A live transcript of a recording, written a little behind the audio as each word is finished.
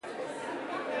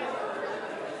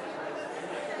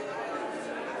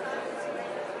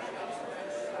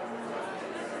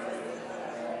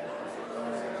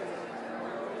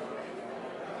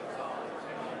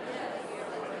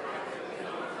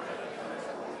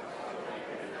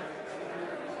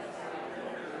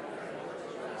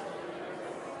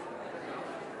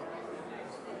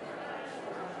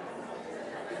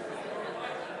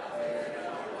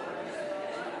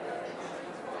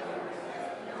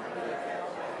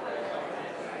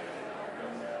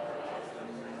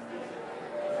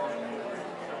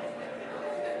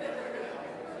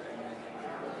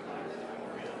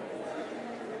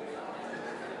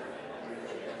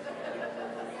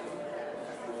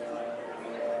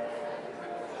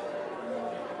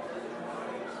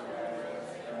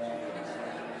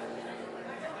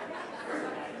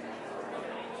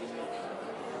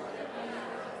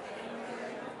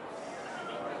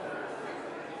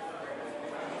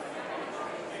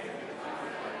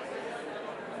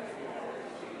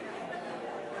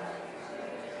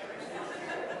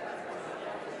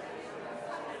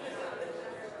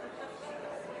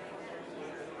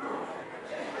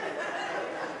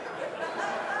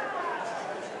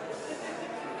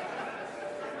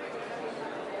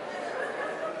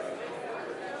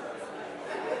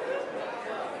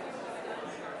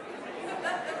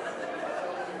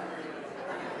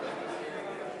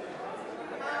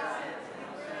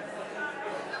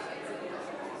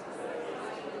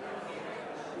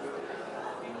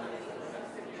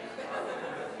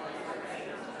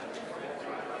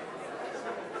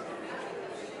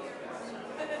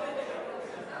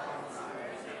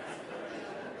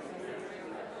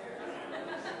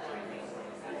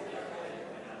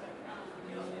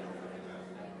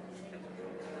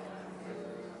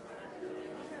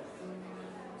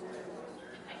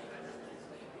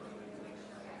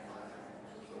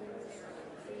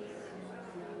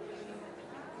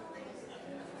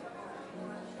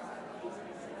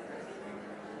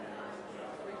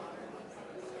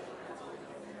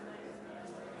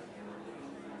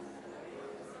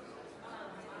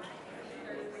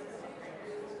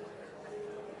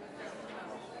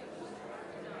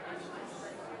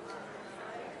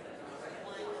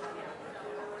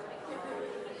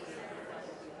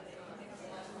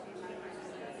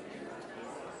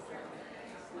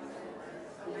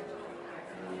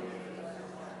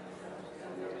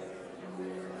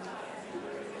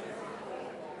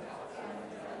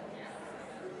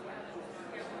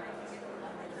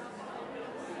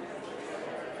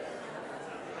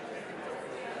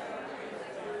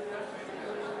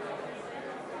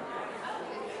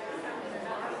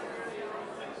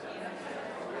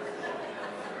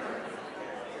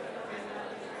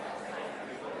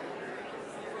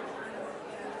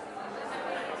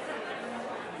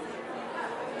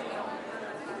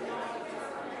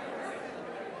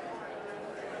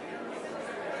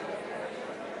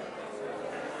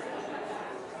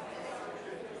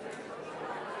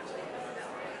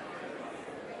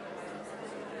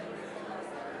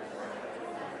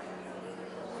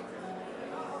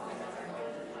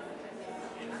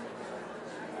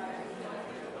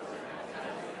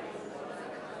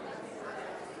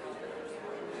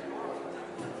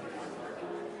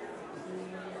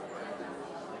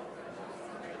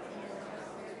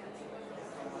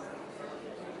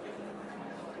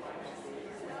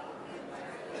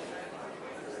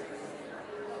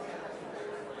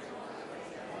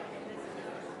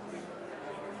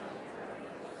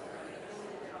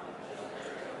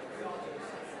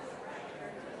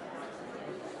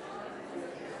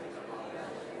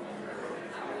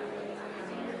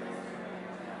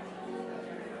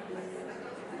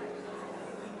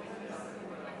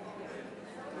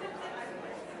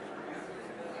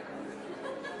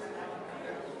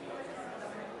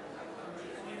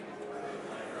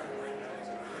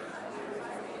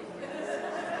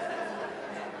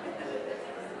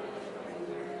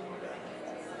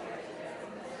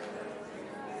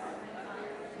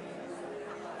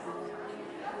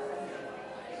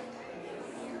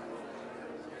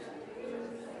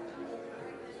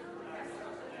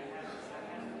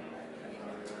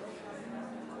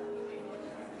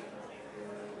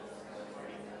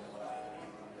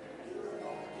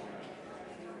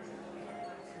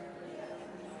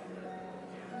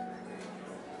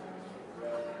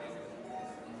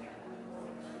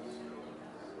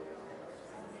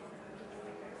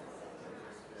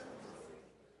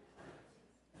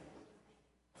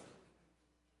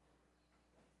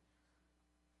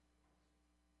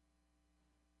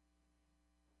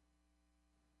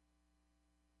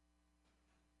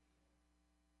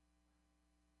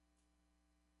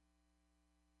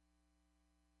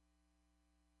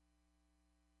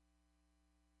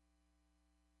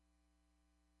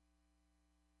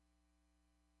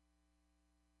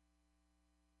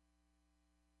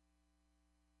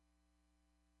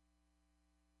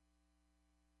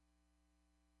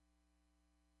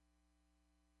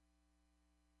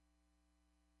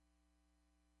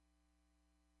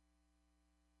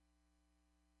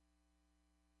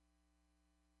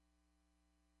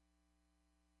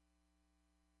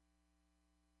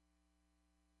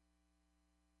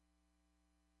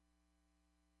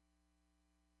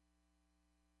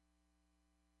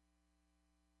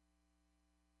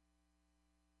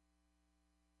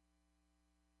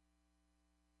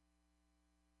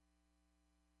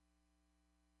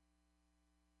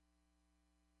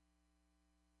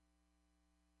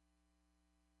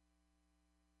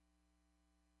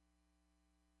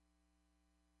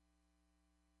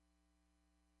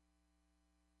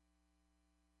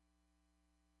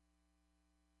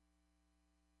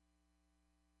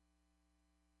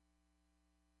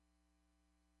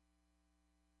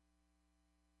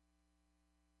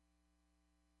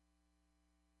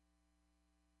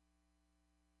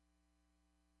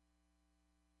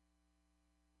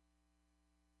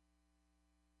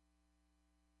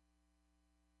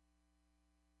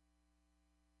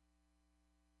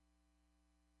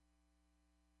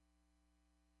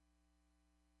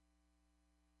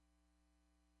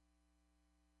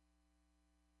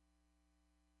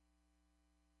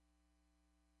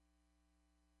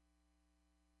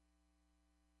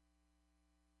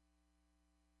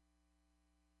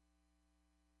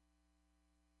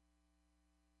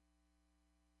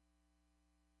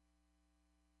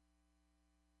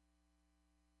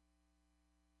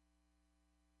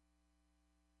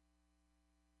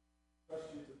Trust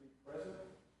you to be present.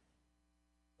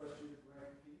 Trust you to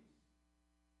grant peace.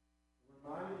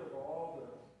 Reminded of all the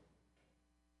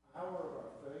power of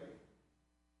our faith.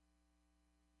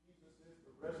 Jesus is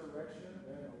the resurrection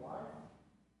and the life.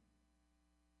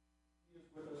 He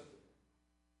is with us today.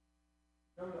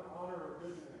 Come to honor a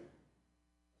good name,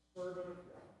 a servant of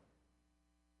God.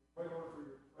 We pray, Lord, for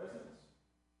your presence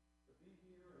to be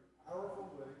here in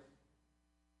powerful ways,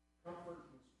 to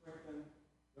comfort and strengthen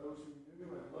those who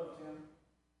knew and loved him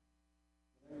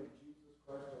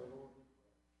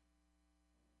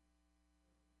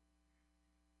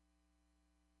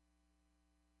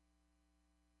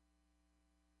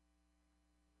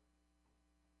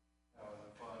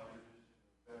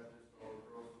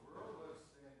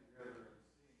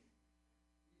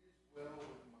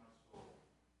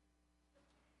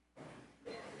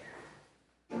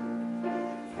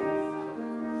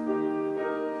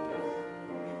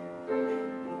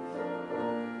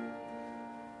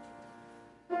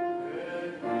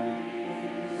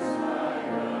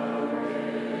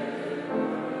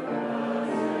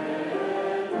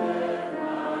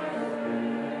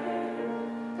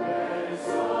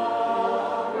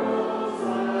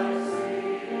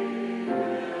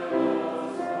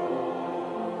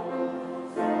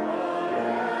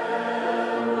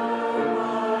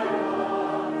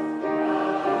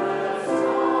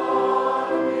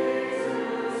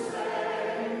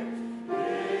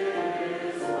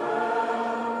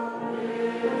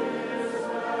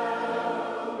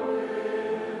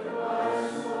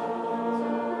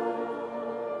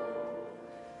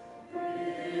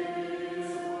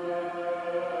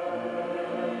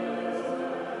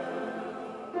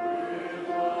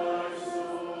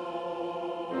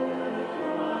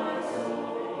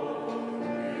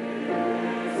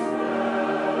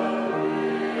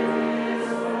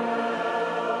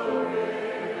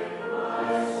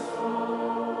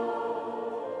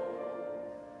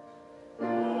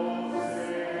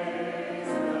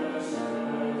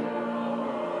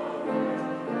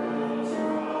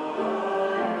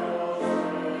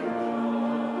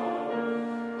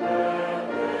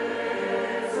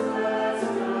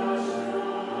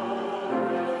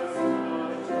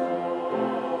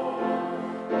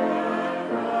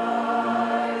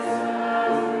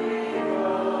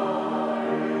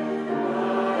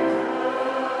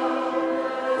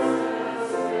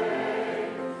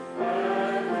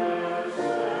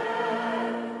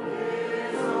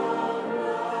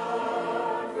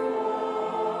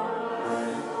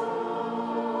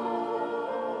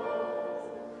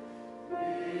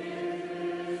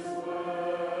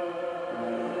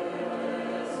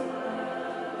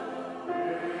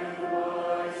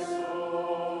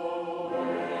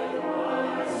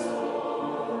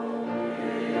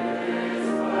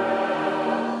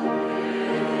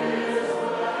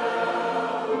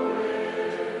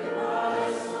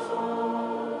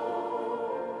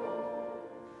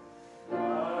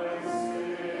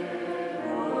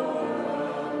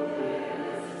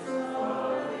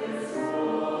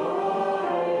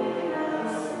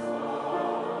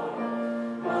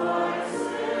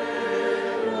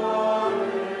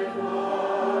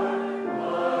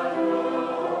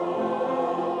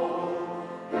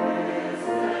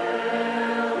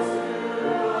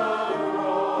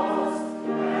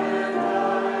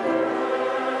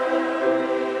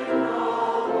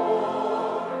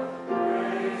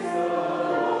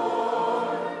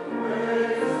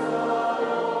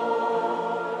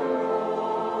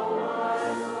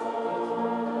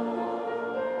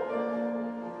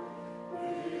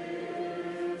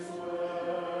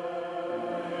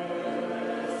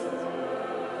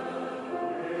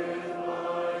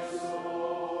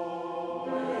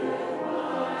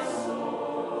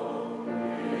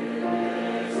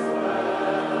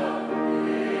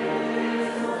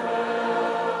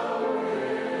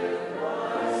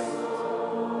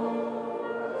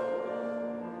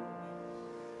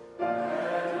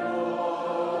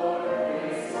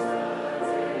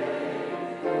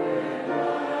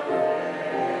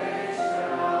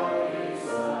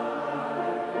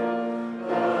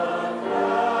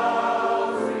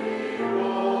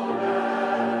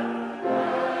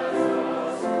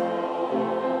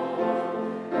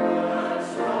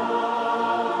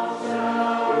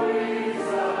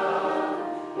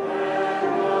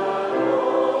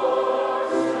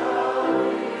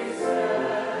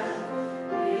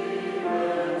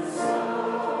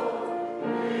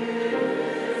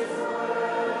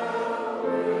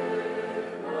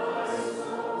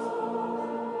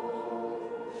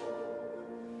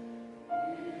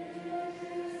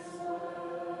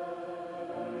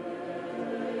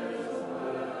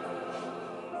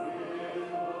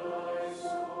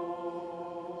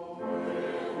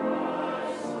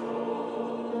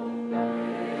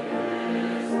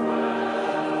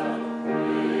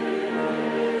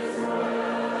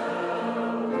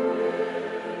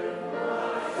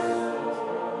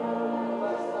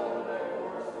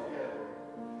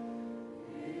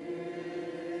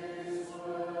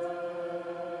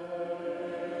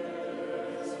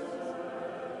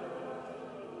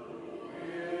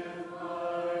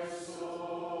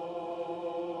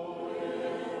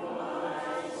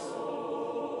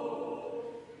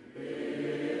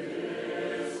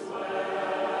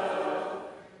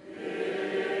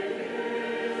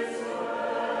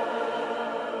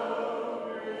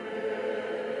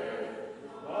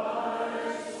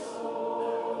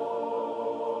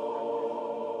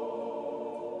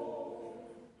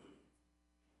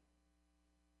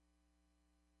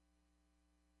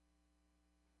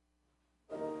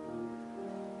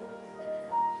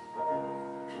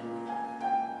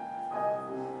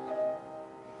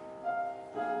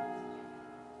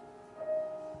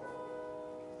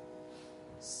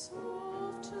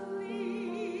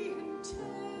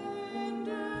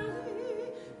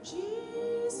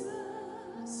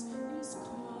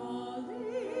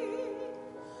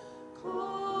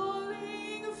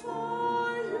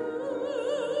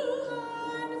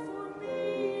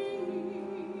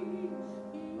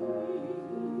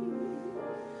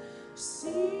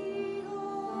See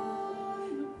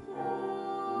on the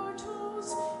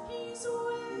portals, he's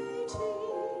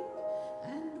waiting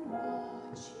and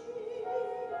watching,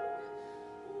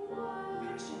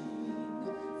 watching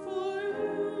for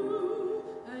you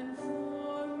and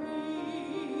for me.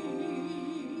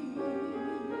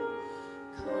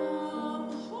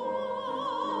 Come home,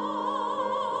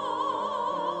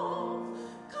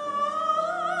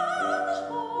 come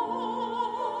home.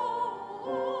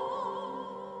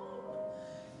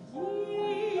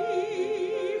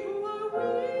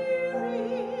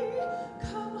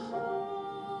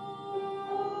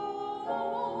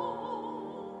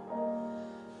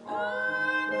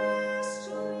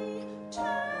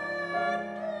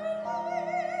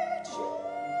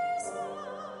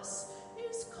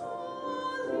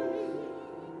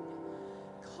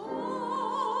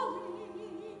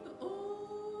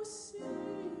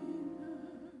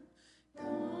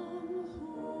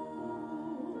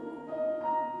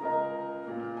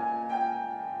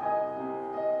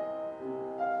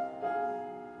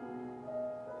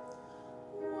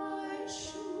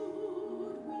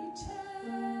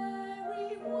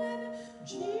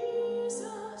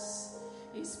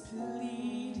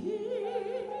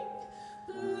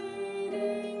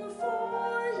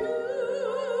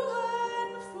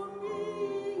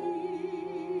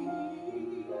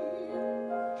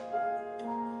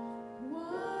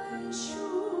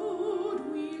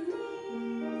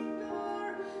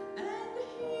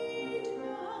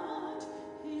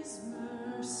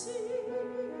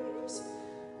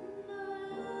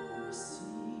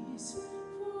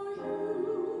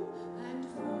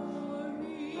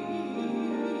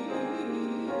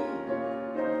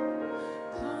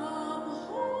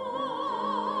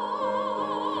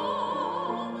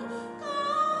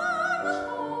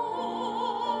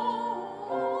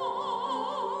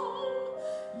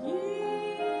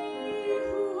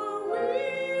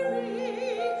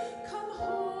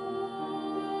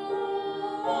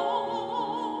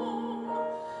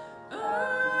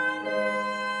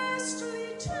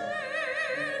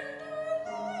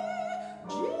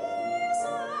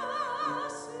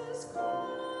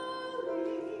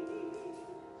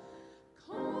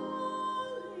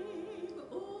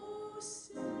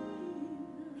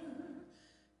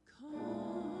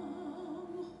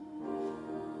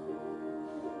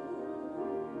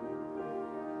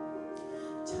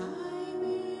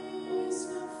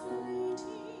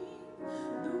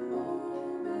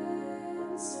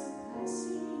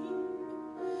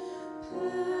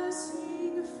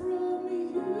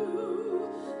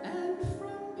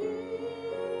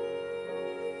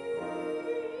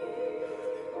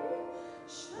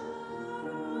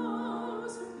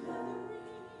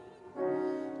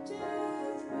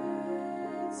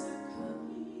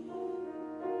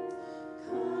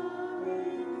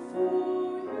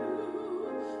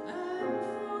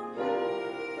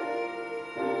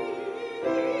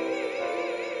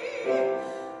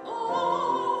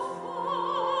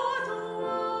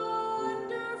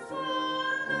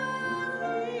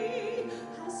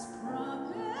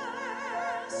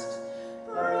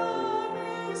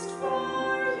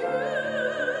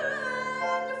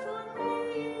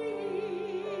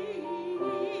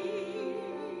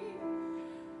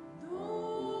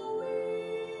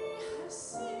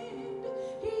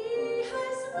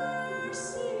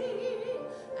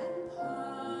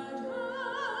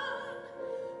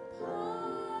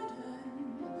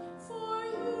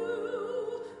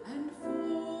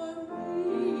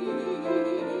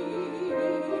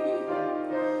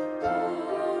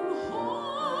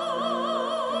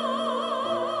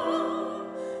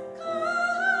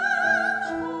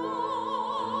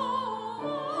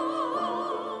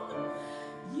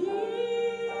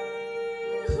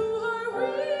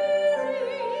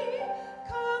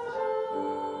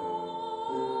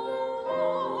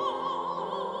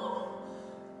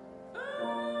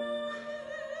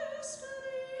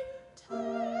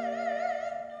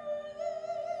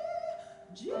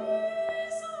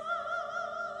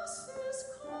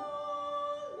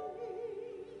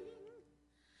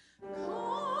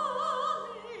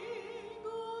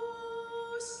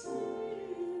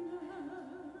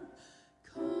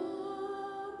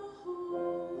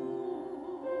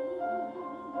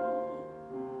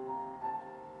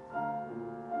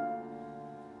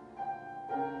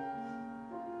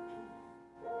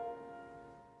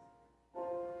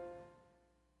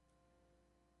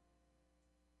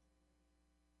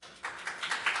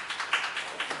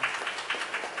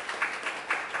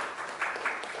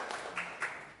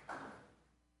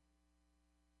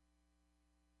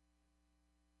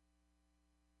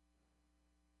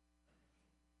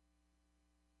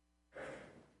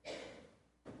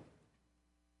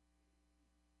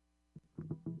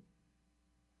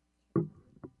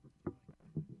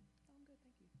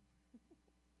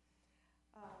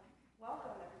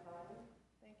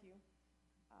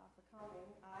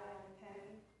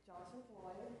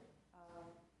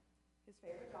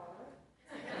 favorite daughter.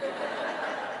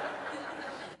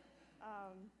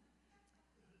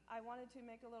 I wanted to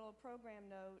make a little program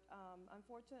note.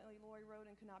 Unfortunately, Lori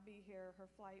Roden could not be here. Her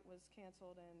flight was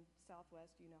canceled in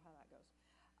Southwest. You know how that goes.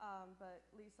 But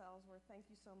Lisa Ellsworth, thank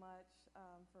you so much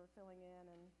for filling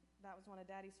in. And that was one of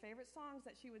Daddy's favorite songs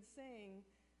that she would sing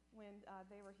when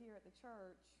they were here at the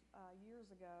church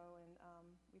years ago, and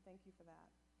we thank you for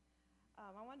that.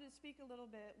 I wanted to speak a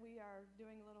little bit. We are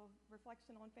doing a little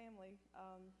reflection on family.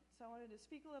 So I wanted to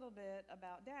speak a little bit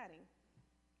about Daddy.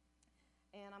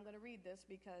 And I'm going to read this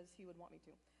because he would want me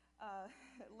to.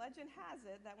 Legend has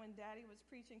it that when Daddy was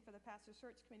preaching for the Pastor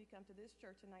Search Committee come to this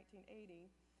church in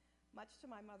 1980, much to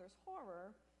my mother's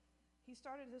horror, he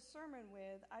started his sermon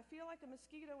with, "I feel like a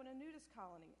mosquito in a nudist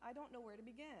colony. I don't know where to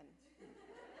begin."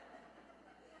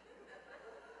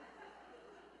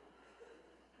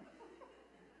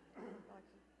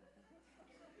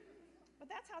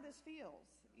 But that's how this feels.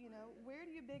 You know, where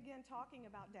do you begin talking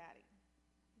about Daddy?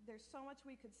 There's so much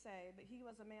we could say, but he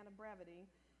was a man of brevity,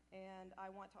 and I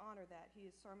want to honor that.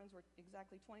 His sermons were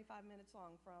exactly 25 minutes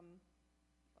long, from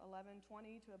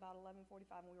 11:20 to about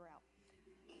 11:45 when we were out.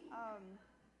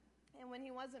 And when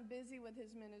he wasn't busy with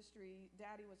his ministry,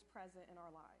 Daddy was present in our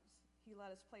lives. He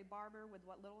let us play barber with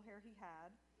what little hair he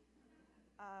had,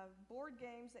 board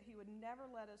games that he would never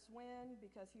let us win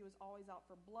because he was always out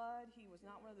for blood. He was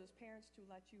not one of those parents to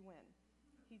let you win.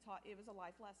 He taught, it was a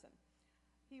life lesson.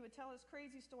 He would tell us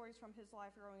crazy stories from his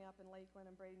life growing up in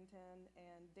Lakeland and Bradenton,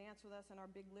 and dance with us in our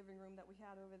big living room that we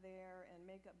had over there, and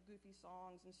make up goofy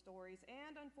songs and stories,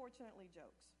 and unfortunately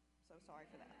jokes. So sorry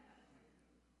for that.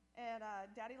 And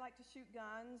Daddy liked to shoot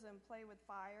guns and play with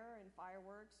fire and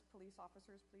fireworks. Police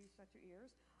officers, please shut your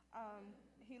ears.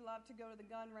 He loved to go to the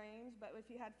gun range, but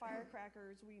if he had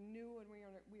firecrackers, we knew when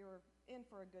we were in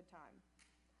for a good time.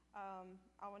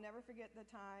 I will never forget the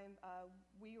time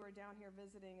we were down here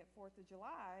visiting at 4th of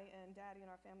July, and Daddy and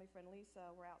our family friend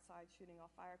Lisa were outside shooting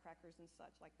off firecrackers and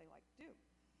such like they like to do.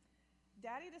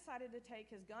 Daddy decided to take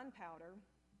his gunpowder,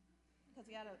 because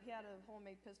he had a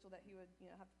homemade pistol that he would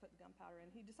have to put the gunpowder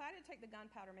in. He decided to take the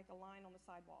gunpowder, make a line on the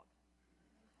sidewalk,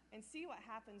 and see what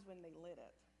happens when they lit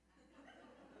it.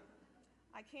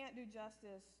 I can't do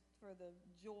justice for the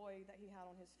joy that he had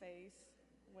on his face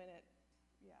when it,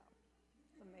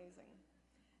 it's amazing.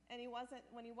 And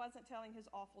when he wasn't telling his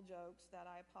awful jokes, that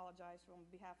I apologize on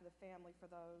behalf of the family for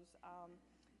those,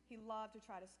 he loved to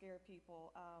try to scare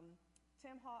people.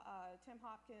 Tim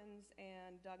Hopkins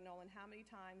and Doug Nolan, how many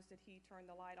times did he turn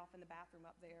the light off in the bathroom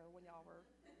up there when y'all were,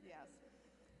 yes.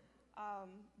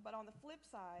 But on the flip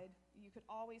side, you could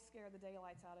always scare the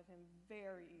daylights out of him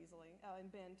very easily,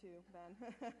 and Ben too, Ben.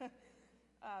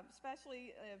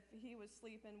 Especially if he was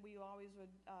sleeping, we always would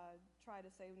try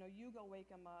to say, "No, you go wake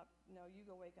him up. No, you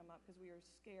go wake him up," because we were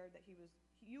scared that you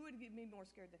would be more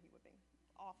scared than he would be.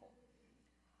 Awful.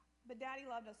 But Daddy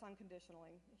loved us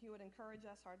unconditionally. He would encourage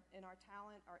us in our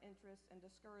talent, our interests, and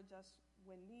discourage us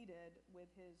when needed with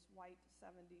his white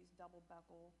 70s double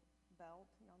buckle belt.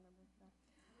 Y'all remember that?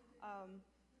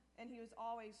 And he was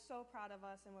always so proud of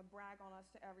us and would brag on us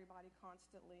to everybody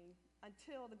constantly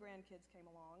until the grandkids came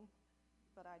along.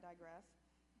 But I digress.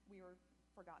 We were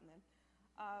forgotten then.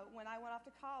 When I went off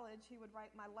to college, he would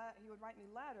write me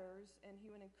letters, and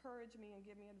he would encourage me and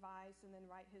give me advice, and then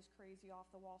write his crazy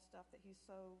off-the-wall stuff that he's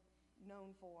so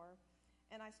known for.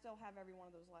 And I still have every one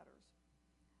of those letters.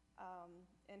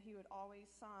 And he would always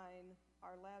sign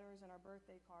our letters and our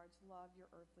birthday cards, "Love your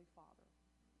earthly father."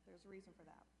 There's a reason for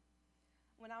that.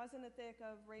 When I was in the thick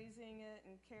of raising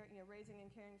and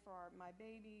caring for my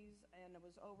babies, and I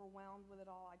was overwhelmed with it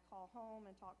all, I'd call home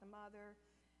and talk to Mother,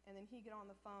 and then he'd get on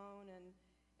the phone and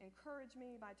encourage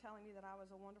me by telling me that I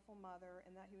was a wonderful mother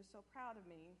and that he was so proud of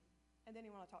me, and then he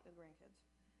wanted to talk to the grandkids.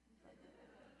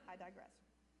 I digress.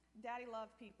 Daddy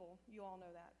loved people. You all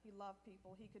know that. He loved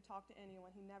people. He could talk to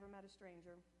anyone. He never met a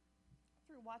stranger.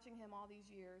 Through watching him all these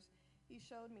years, he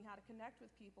showed me how to connect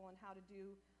with people and how to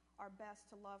do our best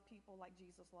to love people like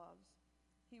Jesus loves.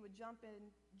 He would jump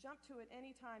to it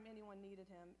anytime anyone needed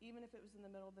him, even if it was in the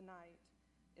middle of the night.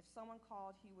 If someone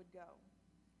called, he would go.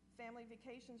 Family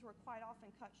vacations were quite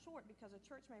often cut short because a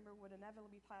church member would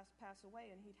inevitably pass away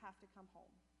and he'd have to come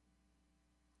home.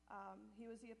 He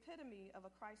was the epitome of a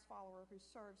Christ follower who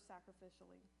served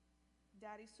sacrificially.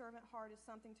 Daddy's servant heart is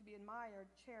something to be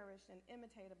admired, cherished, and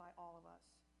imitated by all of us.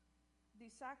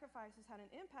 These sacrifices had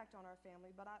an impact on our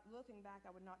family, but looking back,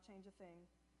 I would not change a thing.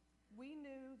 We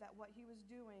knew that what he was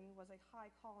doing was a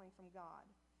high calling from God,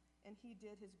 and he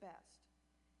did his best.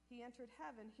 He entered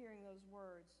heaven hearing those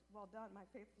words, "Well done, my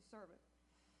faithful servant."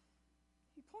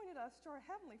 He pointed us to our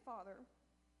Heavenly Father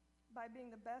by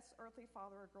being the best earthly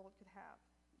father a girl could have.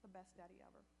 the best daddy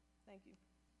ever. Thank you.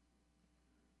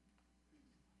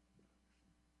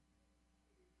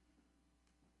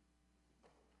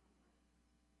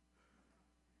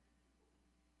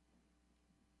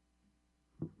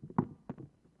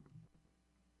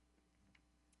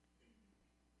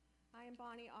 I am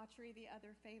Bonnie Autry, the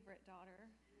other favorite daughter.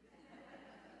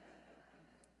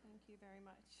 Thank you very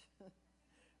much.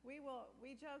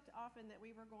 We joked often that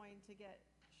we were going to get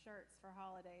shirts for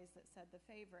holidays that said the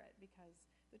favorite, because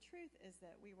the truth is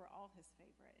that we were all his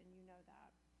favorite, and you know that.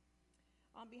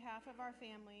 On behalf of our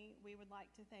family, we would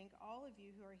like to thank all of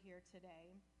you who are here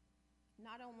today,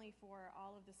 not only for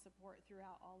all of the support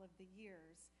throughout all of the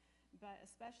years, but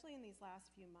especially in these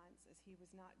last few months as he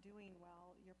was not doing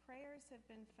well. Your prayers have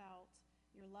been felt,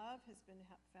 your love has been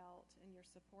felt, and your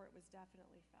support was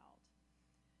definitely felt.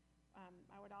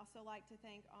 I would also like to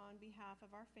thank, on behalf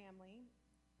of our family,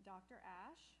 Dr.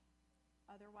 Ash,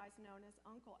 otherwise known as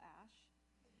Uncle Ash.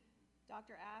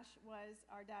 Dr. Ash was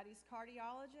our daddy's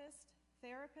cardiologist,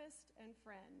 therapist, and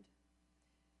friend.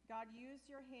 God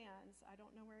used your hands. I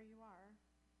don't know where you are.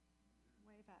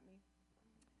 Wave at me.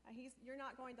 You're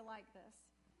not going to like this.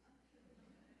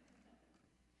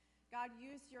 God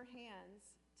used your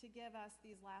hands to give us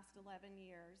these last 11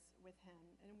 years with him,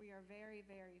 and we are very,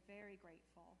 very, very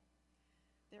grateful.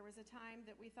 There was a time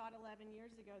that we thought 11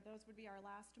 years ago those would be our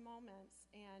last moments,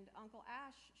 and Uncle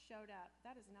Ash showed up.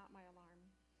 That is not my alarm.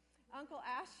 Uncle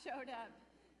Ash showed up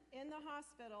in the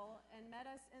hospital and met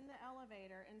us in the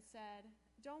elevator and said,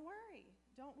 don't worry,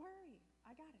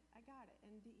 I got it,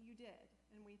 and you did,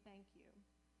 and we thank you.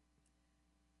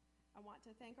 I want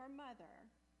to thank our mother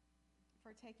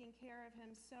for taking care of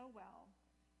him so well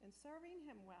and serving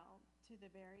him well to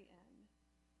the very end.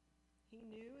 He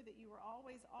knew that you were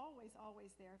always, always,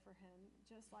 always there for him,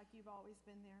 just like you've always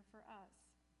been there for us.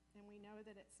 And we know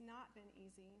that it's not been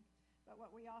easy, but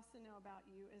what we also know about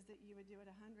you is that you would do it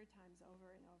 100 times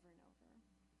over and over and over.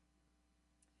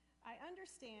 I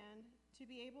understand to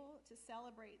be able to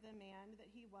celebrate the man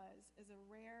that he was is a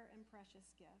rare and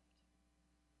precious gift.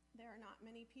 There are not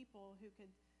many people who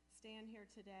could stand here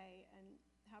today and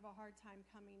have a hard time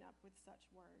coming up with such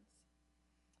words.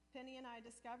 Penny and I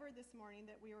discovered this morning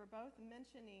that we were both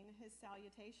mentioning his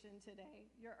salutation today,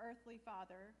 your earthly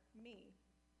father, me.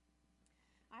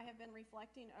 I have been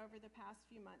reflecting over the past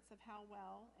few months of how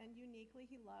well and uniquely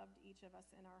he loved each of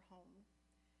us in our home.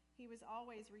 He was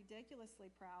always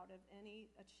ridiculously proud of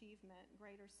any achievement,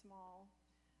 great or small,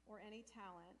 or any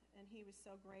talent, and he was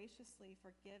so graciously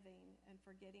forgiving and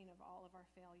forgetting of all of our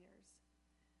failures.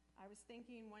 I was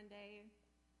thinking one day,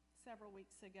 several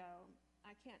weeks ago,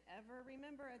 I can't ever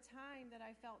remember a time that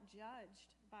I felt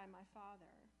judged by my father.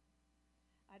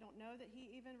 I don't know that he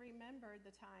even remembered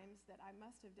the times that I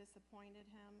must have disappointed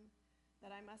him, that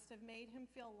I must have made him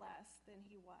feel less than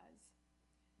he was.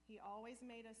 He always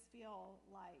made us feel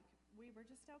like we were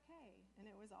just okay, and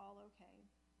it was all okay.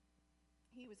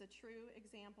 He was a true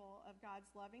example of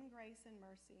God's loving grace and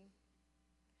mercy.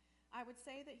 I would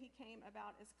say that he came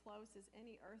about as close as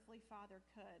any earthly father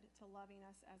could to loving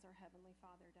us as our Heavenly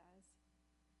Father does.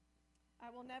 I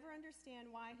will never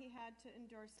understand why he had to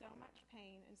endure so much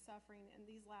pain and suffering in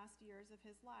these last years of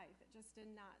his life. It just did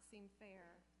not seem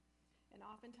fair. And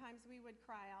oftentimes we would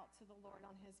cry out to the Lord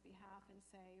on his behalf and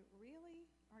say, really?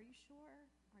 Are you sure?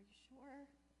 Are you sure?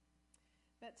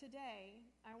 But today,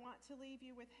 I want to leave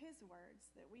you with his words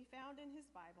that we found in his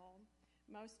Bible.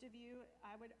 Most of you,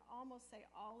 I would almost say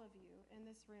all of you in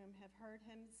this room have heard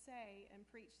him say and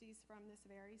preach these from this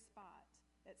very spot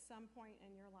at some point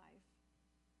in your life.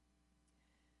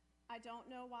 I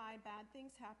don't know why bad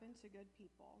things happen to good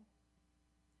people.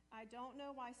 I don't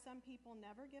know why some people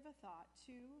never give a thought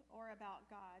to or about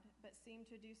God, but seem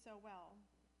to do so well.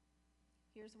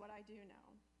 Here's what I do know.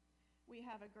 We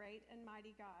have a great and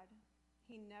mighty God.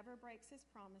 He never breaks his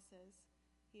promises.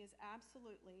 He is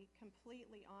absolutely,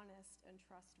 completely honest and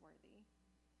trustworthy.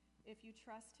 If you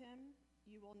trust him,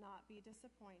 you will not be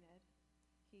disappointed.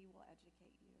 He will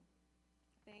educate you.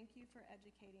 Thank you for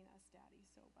educating us, Daddy,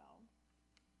 so well.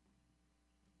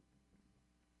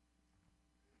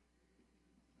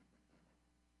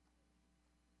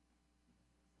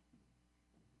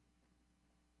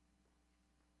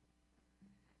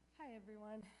 Hi,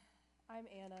 everyone. I'm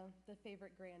Anna, the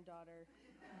favorite granddaughter,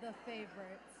 the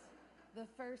favorites, the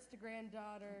first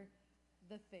granddaughter,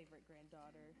 the favorite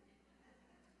granddaughter.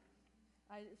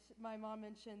 My mom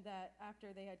mentioned that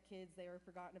after they had kids, they were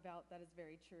forgotten about. That is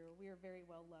very true. We are very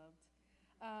well loved.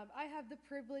 I have the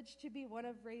privilege to be one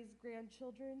of Ray's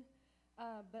grandchildren,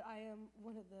 but I am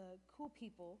one of the cool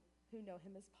people who know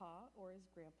him as Pa or as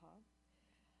Grandpa.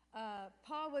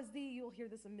 You'll hear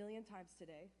this a million times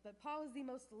today, but Pa was the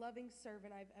most loving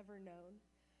servant I've ever known.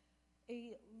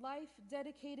 A life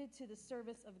dedicated to the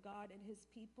service of God and his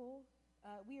people.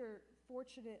 We are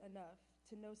fortunate enough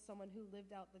to know someone who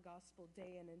lived out the gospel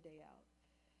day in and day out.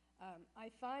 I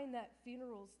find that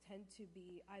funerals tend to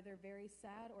be either very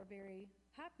sad or very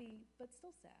happy, but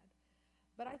still sad.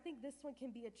 But I think this one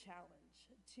can be a challenge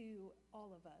to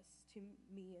all of us, to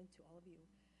me and to all of you,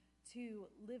 to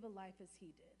live a life as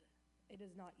he did. It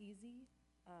is not easy,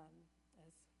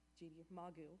 as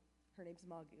Magu, her name's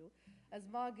Magu. As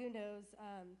Magu knows,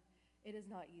 it is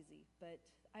not easy, but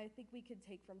I think we can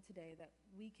take from today that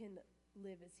we can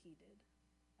live as he did.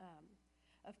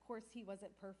 Of course, he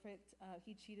wasn't perfect.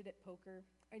 He cheated at poker.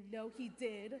 I know he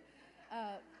did,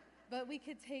 but we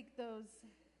could take those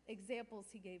examples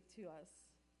he gave to us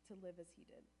to live as he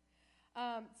did.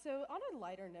 So on a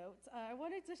lighter note, I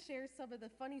wanted to share some of the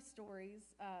funny stories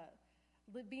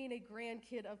being a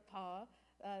grandkid of Pa.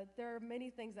 There are many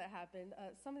things that happened.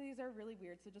 Some of these are really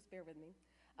weird, so just bear with me.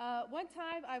 One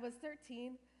time I was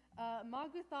 13.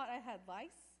 Magu thought I had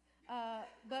lice.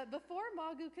 But before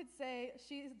Magu could say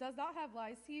she does not have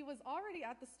lice, he was already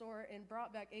at the store and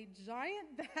brought back a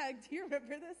giant bag. Do you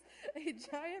remember this? A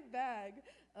giant bag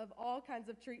of all kinds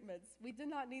of treatments. We did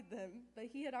not need them, but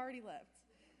he had already left.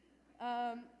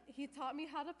 He taught me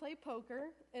how to play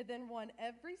poker and then won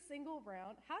every single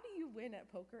round. How do you win at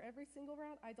poker every single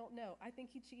round? I don't know. I think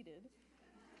he cheated.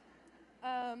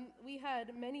 We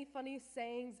had many funny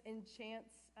sayings and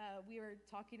chants. We were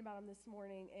talking about them this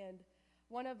morning, and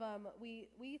one of them,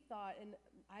 we thought, and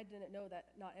I didn't know that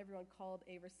not everyone called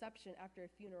a reception after a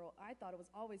funeral. I thought it was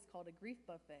always called a grief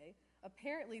buffet.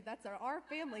 Apparently, that's our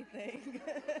family thing.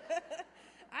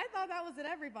 I thought that was an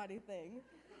everybody thing.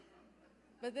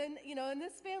 But then, in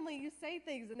this family, you say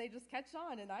things and they just catch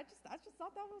on, and I just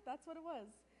thought that's what it was.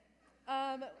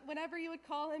 Whenever you would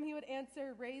call him, he would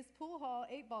answer, Ray's Pool Hall,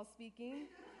 8-ball speaking.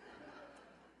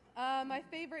 My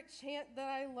favorite chant that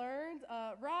I learned,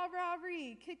 rah, rah,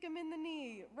 ree, kick him in the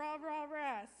knee, rah, rah,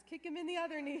 ras, kick him in the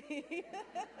other knee.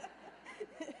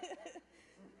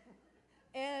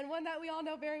 And one that we all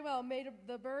know very well, made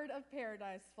the bird of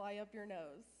paradise fly up your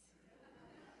nose.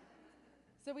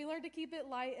 So we learned to keep it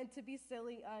light and to be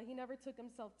silly. He never took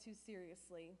himself too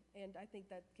seriously, and I think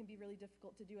that can be really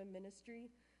difficult to do in ministry.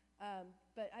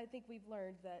 But I think we've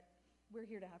learned that we're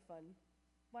here to have fun.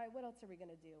 Why? What else are we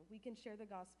going to do? We can share the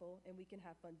gospel, and we can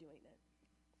have fun doing it.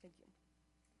 Thank you.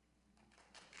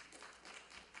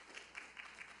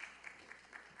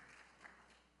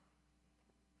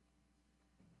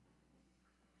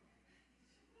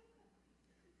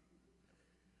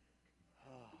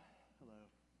 Hello.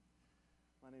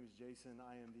 My name is Jason.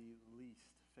 I am the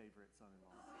least favorite son-in-law.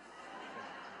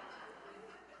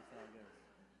 That's how it goes.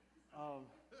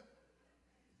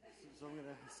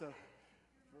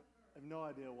 I have no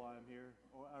idea why I'm here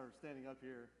or standing up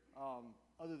here.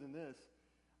 Other than this,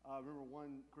 I remember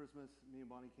one Christmas, me and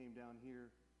Bonnie came down here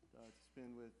to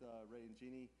spend with Ray and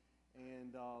Jeannie,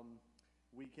 and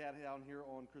we got down here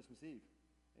on Christmas Eve.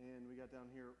 And we got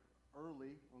down here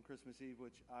early on Christmas Eve,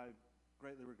 which I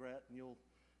greatly regret, and you'll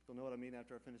know what I mean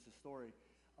after I finish the story.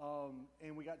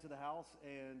 And we got to the house,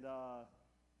 and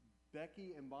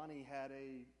Becky and Bonnie had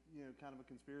a kind of a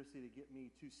conspiracy to get me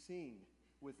to sing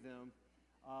with them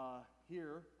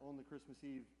here on the Christmas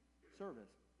Eve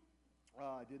service.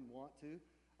 I didn't want to.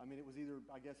 I mean, it was either,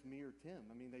 I guess, me or Tim.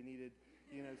 I mean, they needed,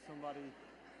 somebody,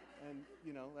 and,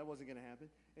 that wasn't going to happen.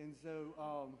 And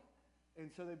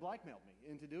so they blackmailed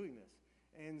me into doing this.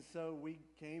 And so we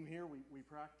came here, we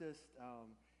practiced,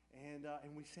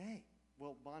 and we sang.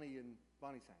 Well, Bonnie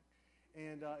sang.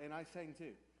 And I sang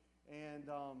too. And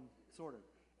sort of.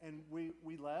 And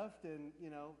we left and,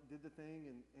 did the thing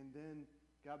and then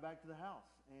got back to the house.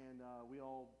 And we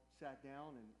all sat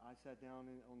down, and I sat down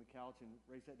on the couch, and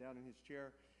Ray sat down in his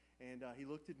chair. And he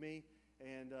looked at me,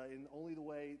 and in only the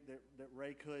way that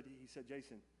Ray could, he said,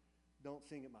 Jason, don't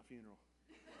sing at my funeral.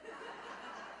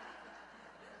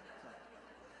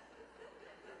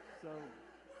 So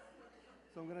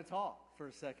I'm going to talk for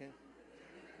a second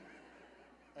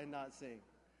and not sing.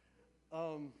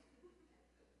 I'm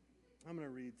going to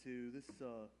read too.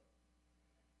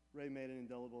 Ray made an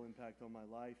indelible impact on my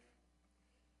life.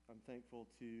 I'm thankful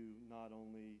to not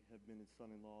only have been his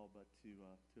son-in-law, but to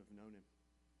have known him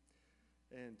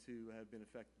and to have been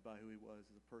affected by who he was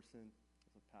as a person,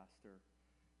 as a pastor,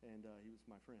 and he was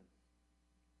my friend.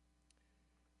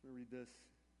 I'm going to read this.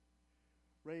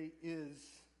 Ray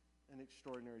is an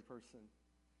extraordinary person.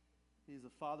 He's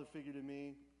a father figure to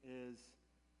me, as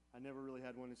I never really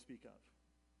had one to speak of.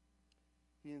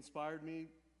 He inspired me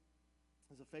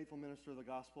as a faithful minister of the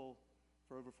gospel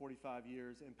for over 45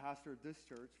 years and pastor of this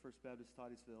church, First Baptist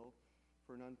Titusville,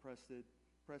 for an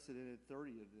unprecedented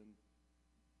 30 of them.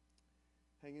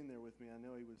 Hang in there with me. I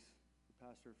know he was the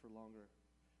pastor for longer.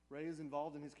 Ray is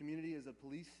involved in his community as a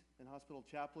police and hospital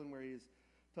chaplain where he has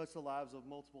touched the lives of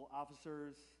multiple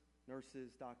officers,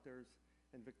 nurses, doctors,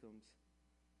 and victims.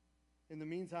 In the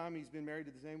meantime, he's been married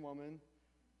to the same woman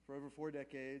for over 4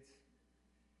 decades,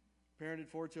 parented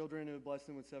 4 children, and have blessed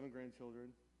him with 7 grandchildren.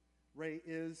 Ray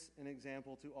is an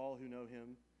example to all who know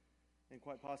him, and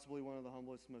quite possibly one of the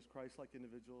humblest, most Christ-like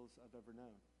individuals I've ever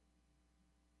known.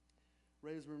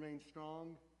 Ray has remained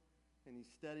strong, and he's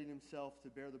steadied himself to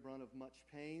bear the brunt of much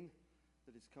pain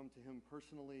that has come to him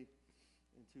personally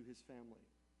and to his family.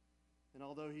 And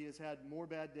although he has had more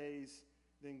bad days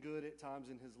than good at times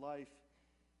in his life,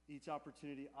 each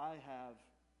opportunity I have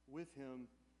with him,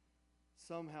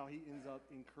 somehow he ends up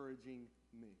encouraging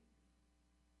me.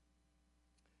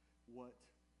 What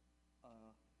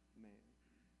a man.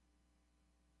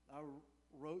 I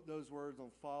wrote those words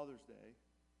on Father's Day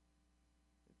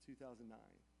in 2009.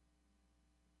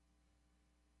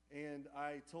 And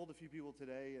I told a few people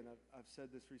today, and I've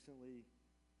said this recently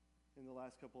in the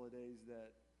last couple of days,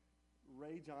 that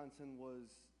Ray Johnson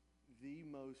was the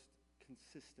most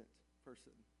consistent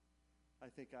person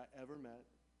I think I ever met,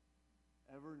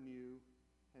 ever knew,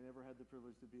 and ever had the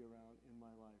privilege to be around in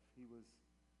my life. He was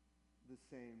the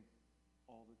same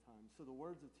all the time. So the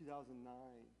words of 2009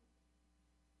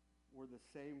 were the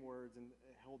same words and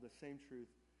held the same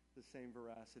truth, the same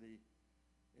veracity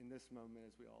in this moment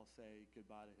as we all say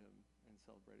goodbye to him and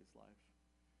celebrate his life.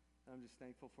 And I'm just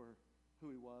thankful for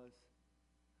who he was,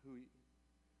 who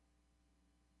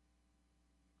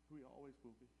he always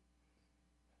will be.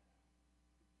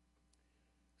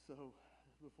 So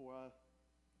before I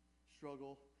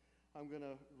struggle, I'm going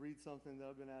to read something that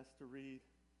I've been asked to read.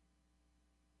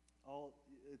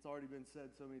 It's already been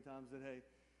said so many times that, hey,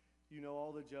 you know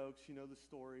all the jokes, you know the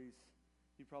stories.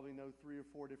 You probably know 3 or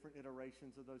 4 different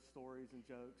iterations of those stories and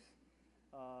jokes.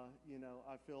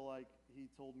 I feel like he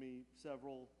told me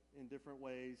several in different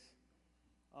ways.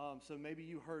 So maybe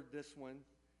you heard this one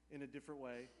in a different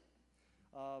way.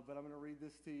 But I'm going to read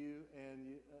this to you,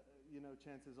 and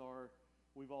chances are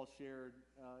we've all shared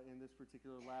in this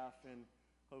particular laugh, and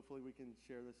hopefully we can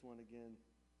share this one again.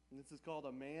 And this is called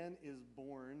 "A Man is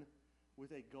Born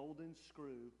with a Golden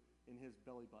Screw in His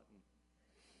Belly Button."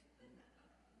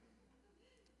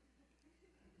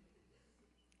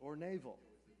 Or navel,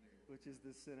 which is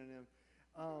the synonym.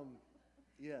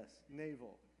 Yes,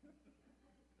 navel.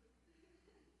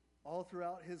 All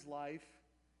throughout his life,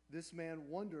 this man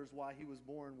wonders why he was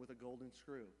born with a golden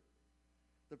screw.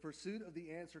 The pursuit of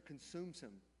the answer consumes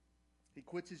him. He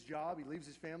quits his job, he leaves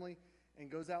his family, and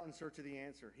goes out in search of the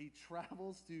answer. He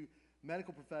travels to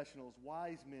medical professionals,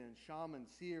 wise men,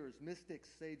 shamans, seers, mystics,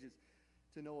 sages,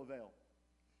 to no avail.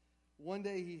 One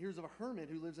day he hears of a hermit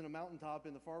who lives in a mountaintop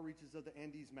in the far reaches of the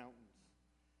Andes Mountains.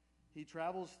 He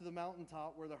travels to the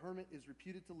mountaintop where the hermit is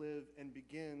reputed to live and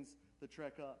begins the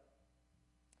trek up.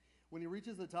 When he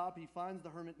reaches the top, he finds the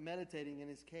hermit meditating in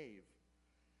his cave.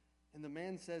 And the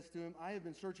man says to him, "I have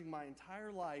been searching my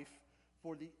entire life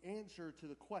for the answer to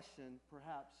the question,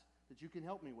 perhaps, that you can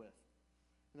help me with."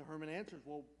 And the hermit answers,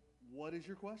 "Well, what is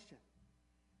your question?"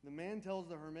 The man tells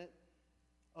the hermit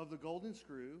of the golden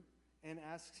screw and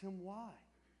asks him why.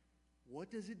 "What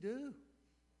does it do?"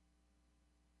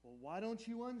 "Well, why don't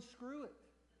you unscrew it?"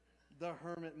 the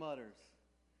hermit mutters,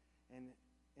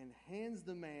 and hands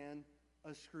the man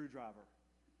a screwdriver.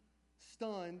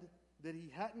 Stunned that he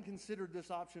hadn't considered this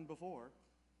option before,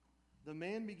 the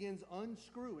man begins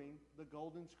unscrewing the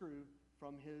golden screw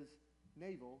from his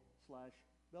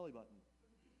navel/belly button.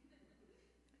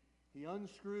 He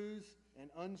unscrews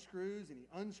and unscrews and he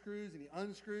unscrews and he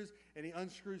unscrews and he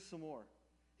unscrews some more.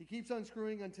 He keeps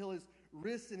unscrewing until his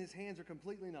wrists and his hands are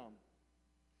completely numb.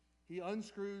 He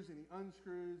unscrews and he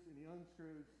unscrews and he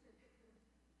unscrews,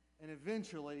 and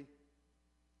eventually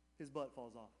his butt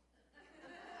falls off.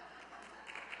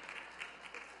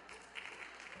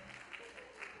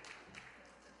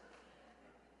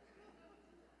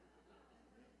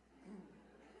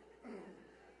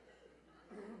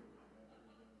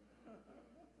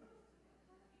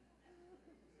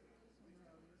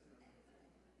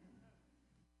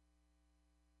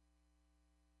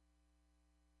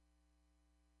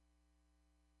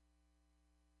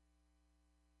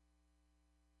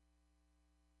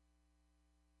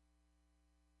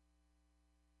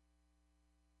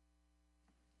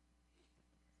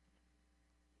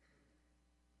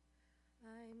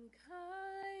 I'm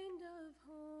kind of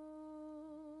homesick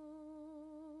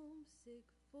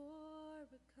for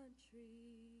a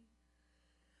country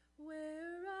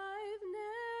where I've never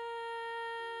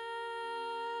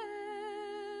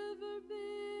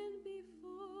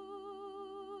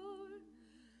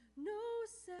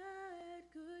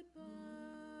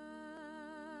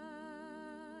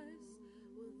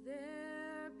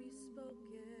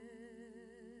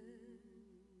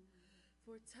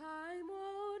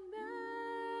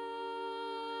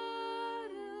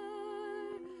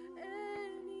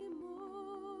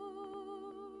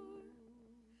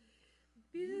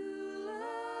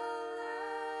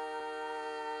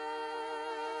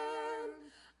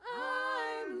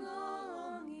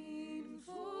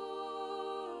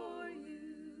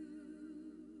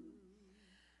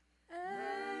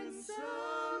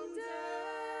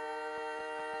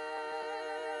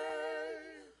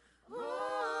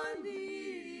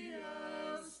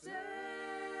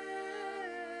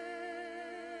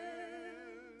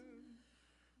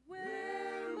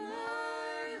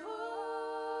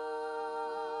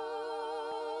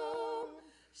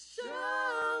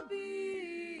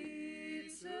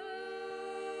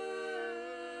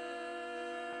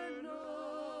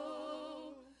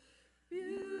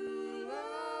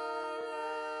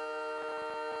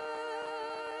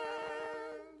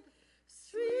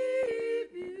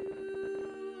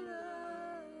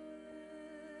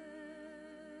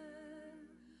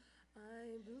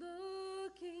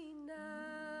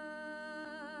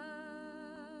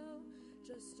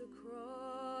just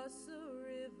across the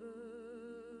river,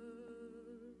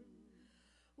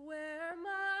 where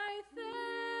my faith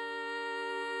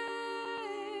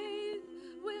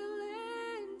will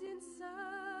end inside.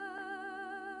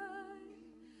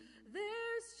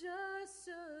 There's just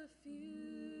a few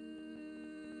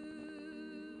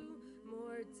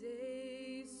more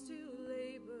days to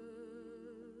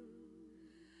labor,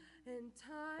 and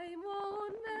time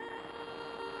won't matter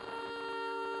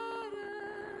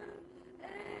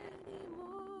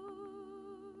anymore.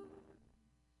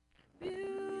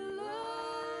 Beulah,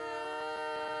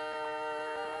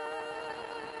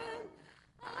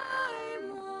 I'm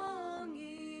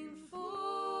longing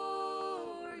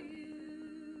for you,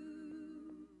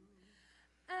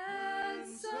 and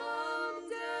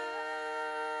someday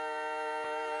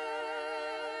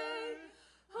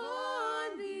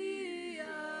on thee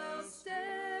I'll stand,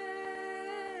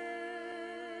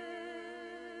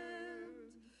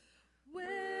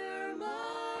 where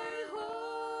my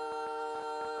home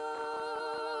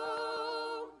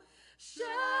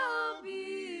shall be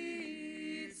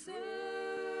eternal.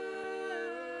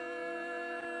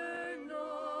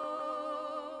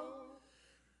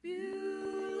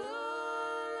 Beulah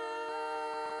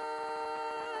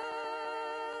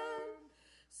land,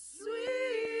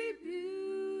 sweet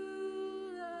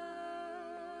Beulah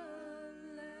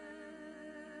land.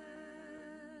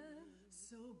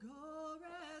 So go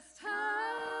rest high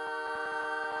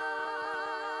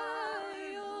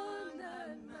on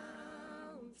that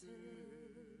mountain,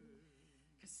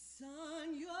 'cause son,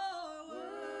 your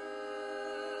work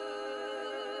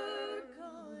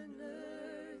on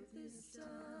earth is done.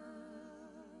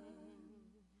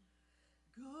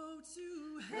 Go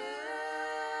to heaven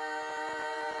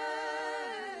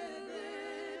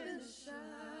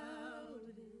shouting,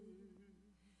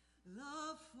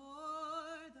 love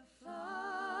for the Father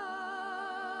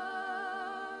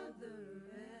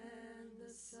and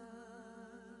the Son.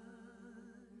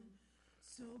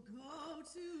 So go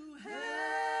to heaven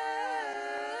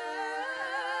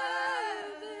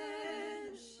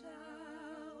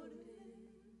shouting,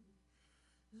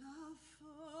 love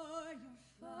for your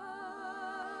Father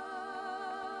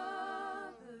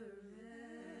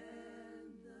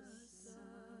and the Son.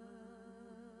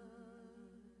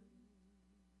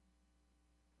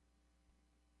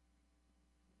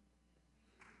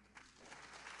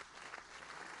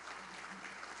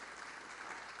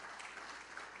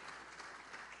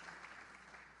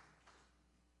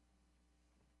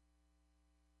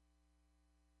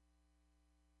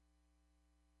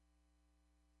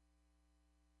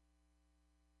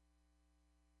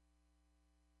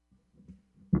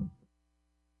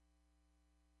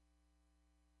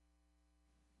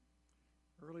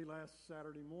 Early last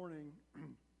Saturday morning,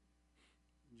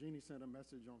 Jeannie sent a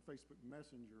message on Facebook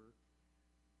Messenger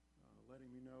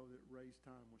letting me know that Ray's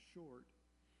time was short.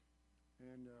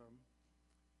 And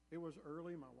it was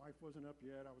early. My wife wasn't up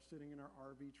yet. I was sitting in our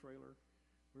RV trailer.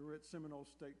 We were at Seminole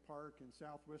State Park in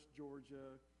southwest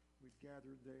Georgia. We'd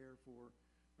gathered there for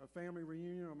a family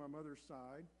reunion on my mother's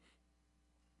side.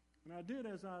 And I did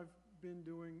as I've been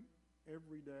doing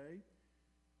every day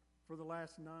for the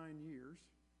last 9 years.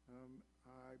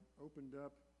 I opened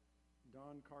up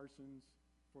Don Carson's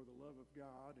For the Love of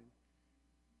God and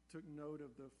took note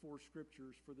of the 4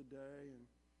 scriptures for the day and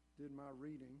did my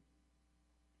reading.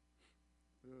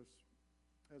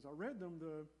 As I read them,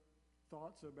 the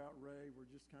thoughts about Ray were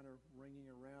just kind of ringing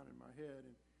around in my head.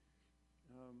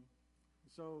 And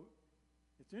so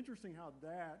it's interesting how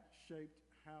that shaped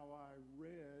how I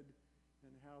read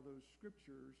and how those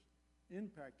scriptures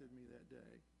impacted me that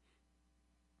day.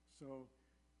 So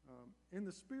in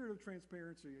the spirit of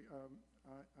transparency,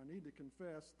 I need to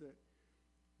confess that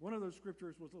one of those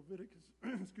scriptures was Leviticus,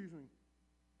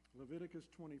 Leviticus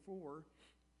 24,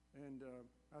 and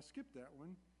I skipped that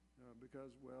one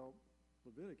because, well,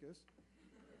 Leviticus.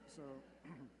 So,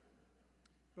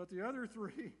 but the other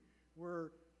 3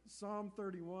 were Psalm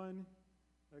 31,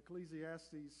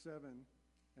 Ecclesiastes 7,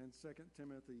 and 2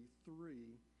 Timothy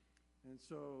 3. And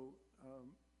so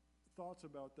thoughts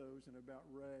about those and about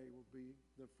Ray will be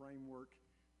the framework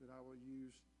that I will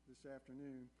use this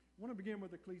afternoon. I want to begin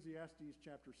with Ecclesiastes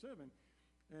chapter 7.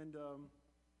 And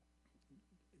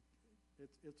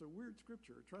it's a weird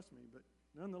scripture, trust me, but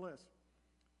nonetheless.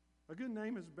 A good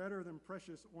name is better than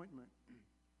precious ointment,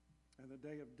 and the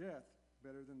day of death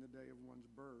better than the day of one's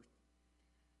birth.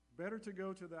 Better to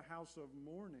go to the house of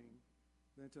mourning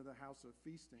than to the house of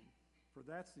feasting, for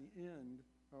that's the end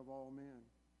of all men,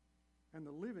 and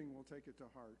the living will take it to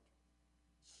heart.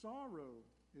 Sorrow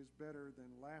is better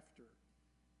than laughter,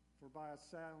 for by a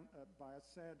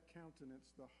sad countenance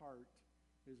the heart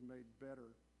is made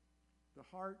better. The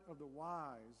heart of the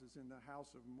wise is in the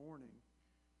house of mourning,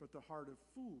 but the heart of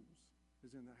fools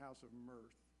is in the house of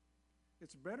mirth.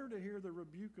 It's better to hear the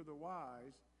rebuke of the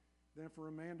wise than for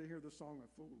a man to hear the song of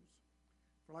fools.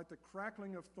 For like the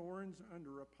crackling of thorns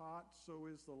under a pot, so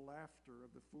is the laughter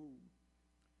of the fool.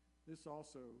 This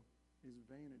also is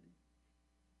vanity.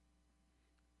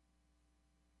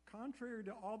 Contrary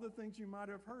to all the things you might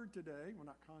have heard today, well,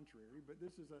 not contrary, but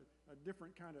this is a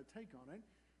different kind of take on it,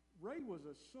 Ray was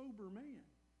a sober man.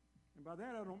 And by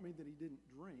that I don't mean that he didn't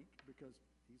drink, because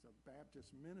he's a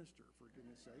Baptist minister, for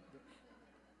goodness sake.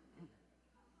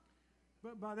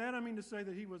 But by that I mean to say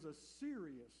that he was a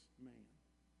serious man.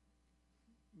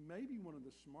 Maybe one of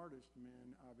the smartest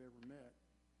men I've ever met.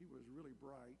 He was really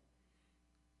bright.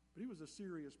 But he was a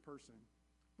serious person,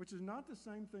 which is not the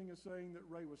same thing as saying that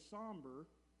Ray was somber,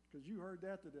 because you heard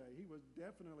that today. He was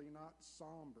definitely not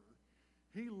somber.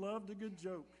 He loved a good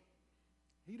joke.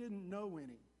 He didn't know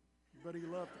any, but he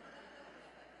loved them.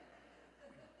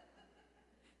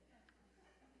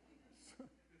 So,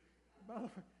 by the way,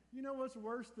 you know what's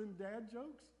worse than dad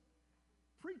jokes?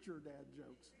 Preacher dad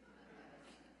jokes.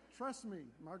 Trust me,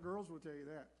 my girls will tell you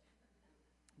that.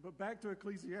 But back to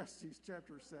Ecclesiastes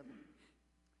chapter 7.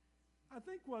 I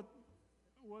think what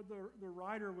the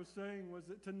writer was saying was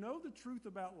that to know the truth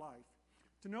about life,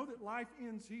 to know that life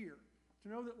ends here, to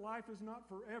know that life is not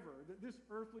forever, that this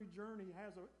earthly journey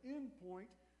has an end point,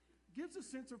 gives a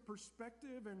sense of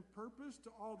perspective and purpose to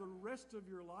all the rest of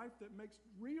your life that makes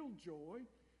real joy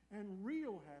and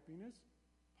real happiness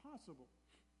possible.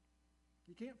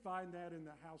 You can't find that in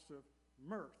the house of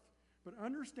mirth. But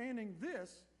understanding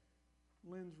this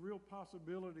lends real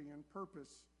possibility and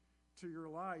purpose to your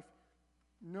life.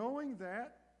 Knowing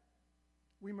that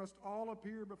we must all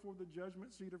appear before the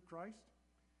judgment seat of Christ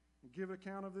and give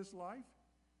account of this life,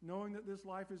 knowing that this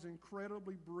life is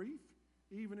incredibly brief,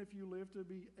 even if you live to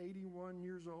be 81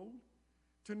 years old.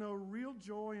 To know real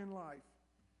joy in life,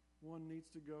 one needs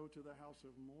to go to the house of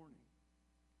mourning.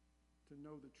 To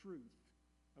know the truth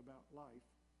about life,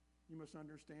 you must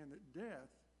understand that death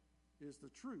is the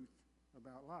truth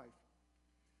about life.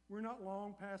 We're not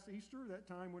long past Easter, that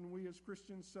time when we as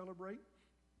Christians celebrate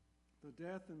the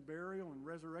death and burial and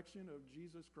resurrection of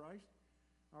Jesus Christ,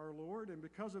 our Lord. And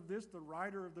because of this, the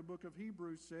writer of the book of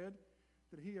Hebrews said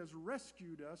that he has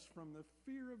rescued us from the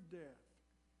fear of death,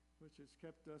 which has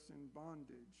kept us in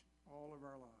bondage all of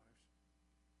our lives.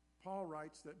 Paul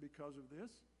writes that because of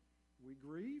this, we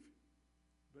grieve,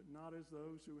 but not as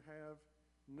those who have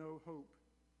no hope.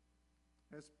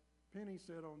 As Penny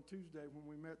said on Tuesday when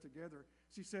we met together,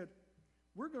 she said,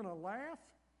 we're going to laugh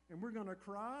and we're going to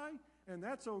cry, and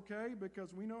that's okay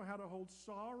because we know how to hold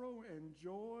sorrow and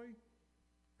joy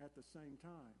at the same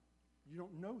time. You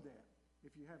don't know that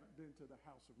if you haven't been to the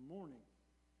house of mourning.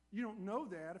 You don't know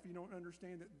that if you don't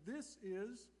understand that this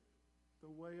is the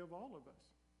way of all of us.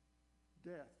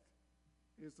 Death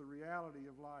is the reality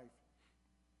of life.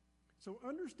 So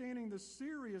understanding the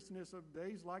seriousness of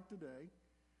days like today,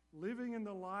 living in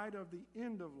the light of the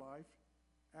end of life,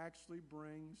 actually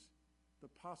brings the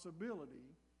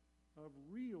possibility of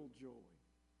real joy,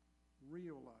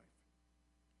 real life.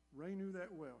 Ray knew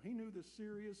that well. He knew the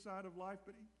serious side of life,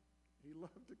 but he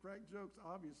loved to crack jokes,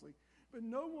 obviously. But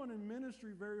no one in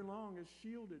ministry very long is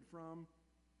shielded from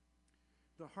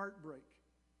the heartbreak,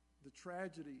 the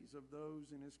tragedies of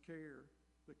those in his care,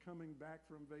 the coming back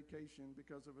from vacation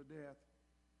because of a death,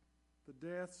 the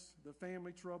deaths, the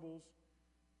family troubles,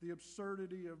 the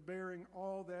absurdity of bearing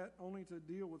all that only to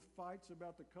deal with fights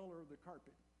about the color of the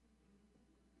carpet.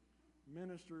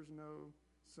 Ministers know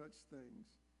such things.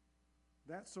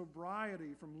 That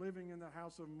sobriety from living in the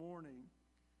house of mourning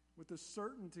with the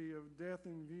certainty of death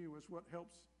in view is what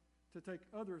helps to take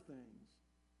other things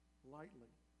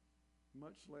lightly,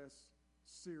 much less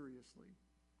seriously.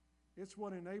 It's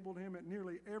what enabled him at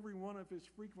nearly every one of his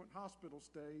frequent hospital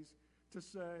stays to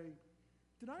say,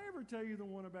 did I ever tell you the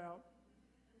one about...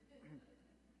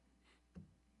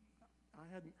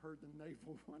 I hadn't heard the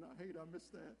naval one. I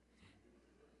missed that.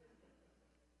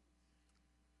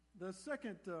 The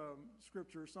second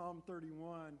scripture, Psalm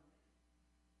 31,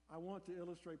 I want to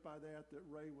illustrate by that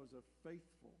Ray was a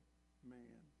faithful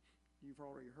man. You've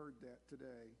already heard that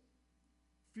today.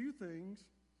 Few things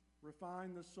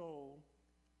refine the soul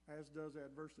as does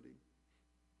adversity.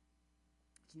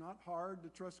 It's not hard to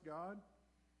trust God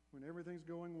when everything's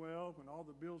going well, when all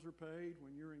the bills are paid,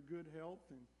 when you're in good health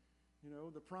and,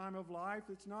 the prime of life.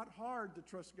 It's not hard to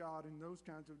trust God in those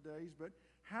kinds of days, but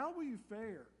how will you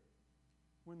fare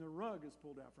when the rug is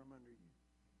pulled out from under you?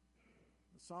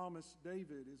 The psalmist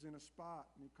David is in a spot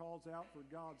and he calls out for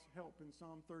God's help in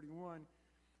Psalm 31,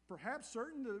 perhaps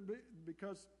certain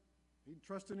because He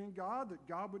trusted in God, that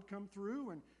God would come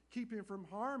through and keep him from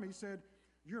harm. He said,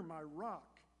 "You're my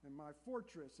rock and my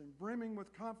fortress." And brimming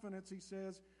with confidence, he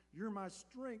says, "You're my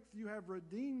strength. You have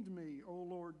redeemed me, O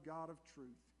Lord God of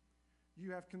truth.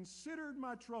 You have considered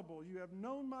my trouble. You have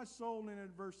known my soul in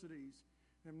adversities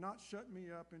and have not shut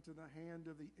me up into the hand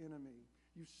of the enemy.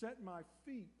 You set my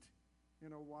feet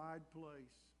in a wide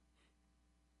place."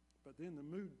 But then the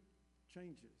mood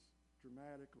changes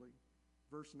dramatically.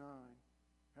 Verse 9,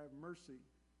 "Have mercy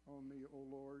on me, O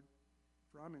Lord,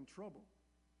 for I'm in trouble.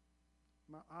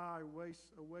 My eye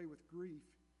wastes away with grief.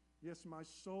 Yes, my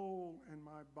soul and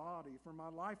my body. For my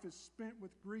life is spent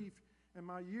with grief, and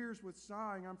my years with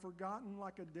sighing. I'm forgotten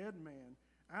like a dead man.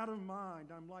 Out of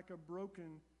mind, I'm like a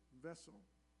broken vessel."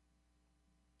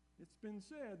 It's been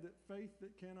said that faith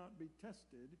that cannot be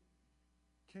tested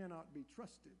cannot be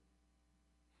trusted.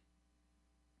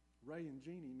 Ray and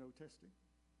Jeannie know testing.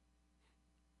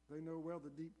 They know well the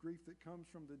deep grief that comes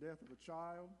from the death of a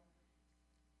child.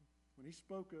 When he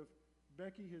spoke of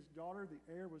Becky, his daughter, the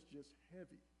air was just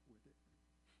heavy with it.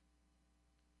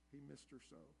 He missed her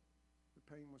so. The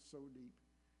pain was so deep.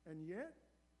 And yet,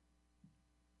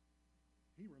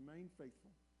 he remained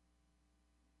faithful.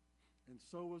 And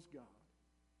so was God.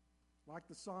 Like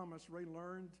the psalmist, Ray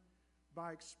learned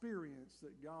by experience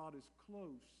that God is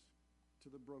close to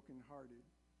the brokenhearted.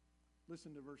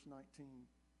 Listen to verse 19.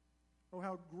 "Oh,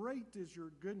 how great is your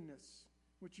goodness,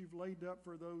 which you've laid up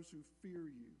for those who fear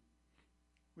you,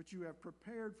 which you have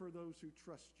prepared for those who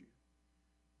trust you.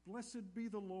 Blessed be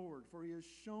the Lord, for he has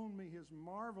shown me his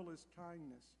marvelous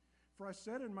kindness. For I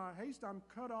said in my haste, I'm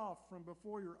cut off from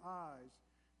before your eyes.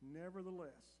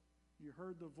 Nevertheless, you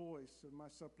heard the voice of my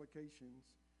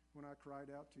supplications when I cried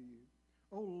out to you.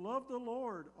 Oh, love the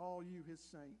Lord, all you his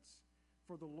saints,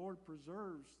 for the Lord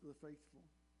preserves the faithful.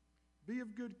 Be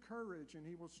of good courage, and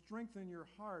he will strengthen your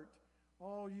heart,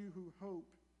 all you who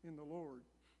hope in the Lord."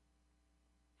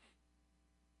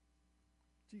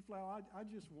 Chief Lau, I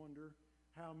just wonder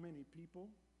how many people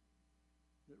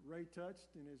that Ray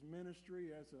touched in his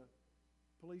ministry as a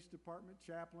police department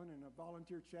chaplain and a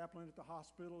volunteer chaplain at the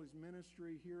hospital, his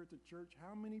ministry here at the church,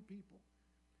 how many people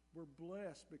were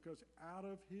blessed because out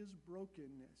of his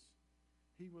brokenness,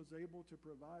 he was able to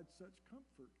provide such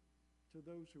comfort to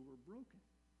those who were broken.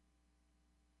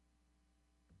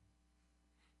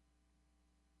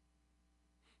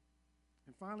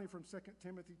 And finally, from 2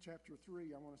 Timothy chapter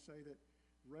 3, I want to say that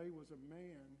Ray was a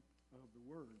man of the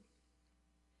Word.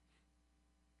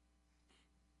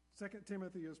 2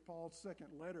 Timothy is Paul's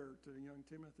second letter to young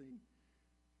Timothy.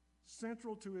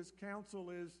 Central to his counsel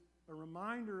is a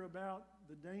reminder about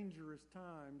the dangerous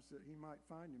times that he might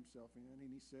find himself in.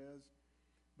 And he says,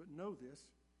 "But know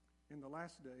this, in the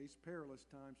last days, perilous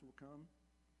times will come.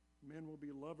 Men will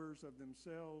be lovers of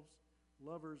themselves,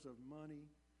 lovers of money,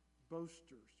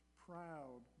 boasters,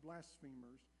 proud,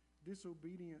 blasphemers,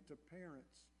 disobedient to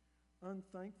parents,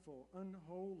 unthankful,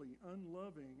 unholy,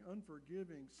 unloving,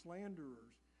 unforgiving,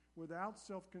 slanderers, without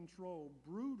self-control,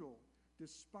 brutal,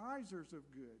 despisers of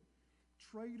good,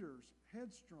 traitors,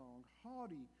 headstrong,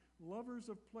 haughty, lovers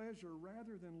of pleasure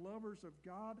rather than lovers of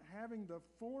God, having the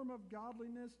form of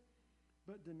godliness,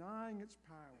 but denying its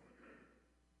power."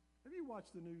 Have you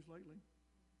watched the news lately?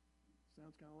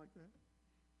 Sounds kind of like that.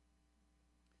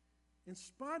 In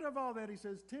spite of all that, he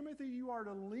says, "Timothy, you are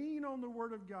to lean on the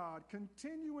Word of God,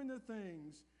 continue in the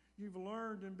things you've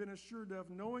learned and been assured of,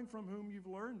 knowing from whom you've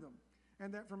learned them,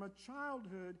 and that from a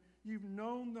childhood you've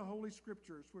known the Holy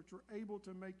Scriptures, which are able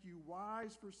to make you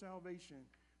wise for salvation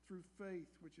through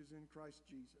faith which is in Christ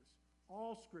Jesus.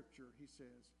 All Scripture," he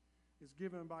says, "is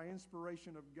given by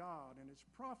inspiration of God and is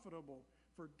profitable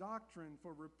for doctrine,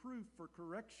 for reproof, for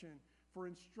correction, for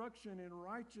instruction in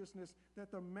righteousness,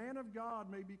 that the man of God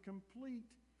may be complete,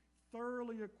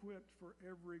 thoroughly equipped for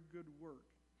every good work."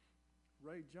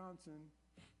 Ray Johnson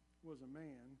was a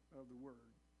man of the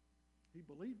Word. He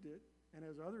believed it, and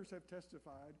as others have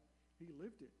testified, he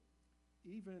lived it.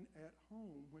 Even at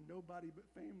home when nobody but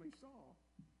family saw,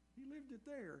 he lived it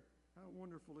there. How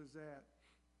wonderful is that?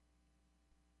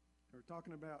 They were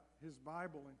talking about his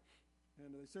Bible,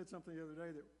 and they said something the other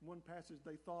day that one passage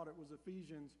they thought it was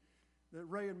Ephesians, that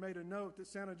Ray had made a note that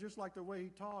sounded just like the way he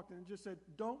talked, and it just said,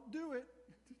 "Don't do it."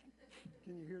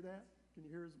 Can you hear that? Can you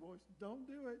hear his voice? Don't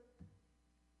do it.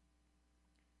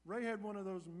 Ray had one of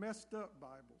those messed up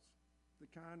Bibles, the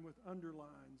kind with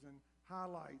underlines and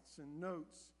highlights and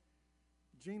notes.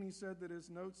 Jeannie said that his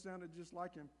notes sounded just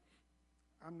like him.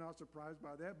 I'm not surprised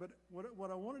by that, but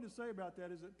what I wanted to say about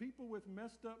that is that people with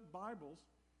messed up Bibles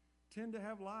tend to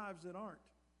have lives that aren't.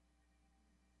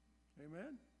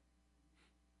 Amen?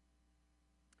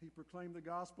 He proclaimed the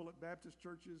gospel at Baptist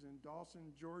churches in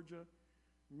Dawson, Georgia,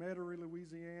 Metairie,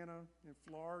 Louisiana. In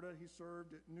Florida, he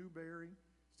served at Newberry,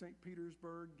 St.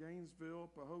 Petersburg, Gainesville,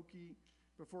 Pahokee,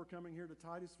 before coming here to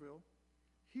Titusville.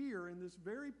 Here, in this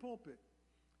very pulpit,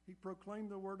 he proclaimed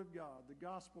the word of God, the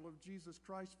gospel of Jesus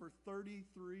Christ, for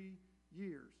 33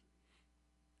 years.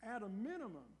 At a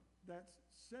minimum, that's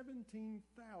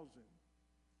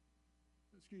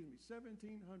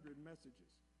 1700 messages.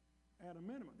 At a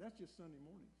minimum. That's just Sunday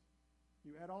mornings.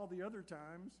 You add all the other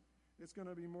times, it's going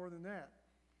to be more than that.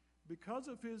 Because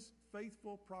of his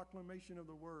faithful proclamation of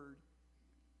the word,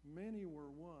 many were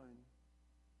won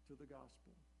to the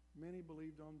gospel. Many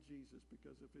believed on Jesus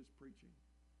because of his preaching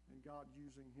and God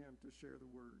using him to share the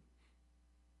word.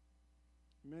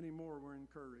 Many more were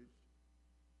encouraged.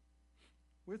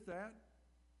 With that,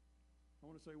 I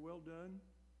want to say, well done,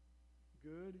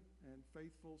 good and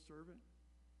faithful servant.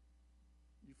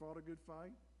 You fought a good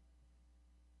fight.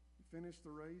 You finished the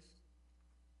race.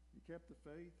 You kept the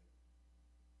faith.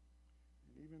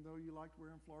 And even though you liked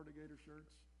wearing Florida Gator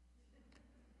shirts,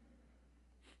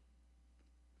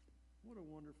 what a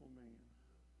wonderful man.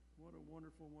 What a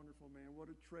wonderful, wonderful man. What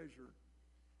a treasure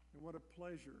and what a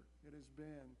pleasure it has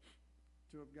been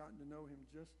to have gotten to know him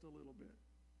just a little bit.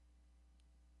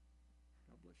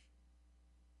 God bless you.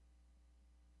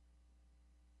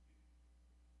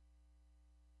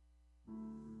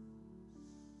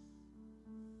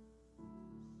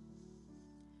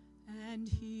 And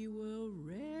he will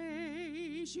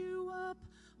raise you up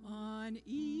on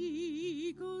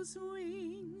eagle's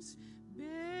wings,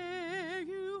 bear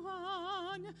you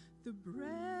on the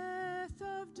breath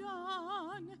of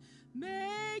dawn,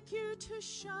 make you to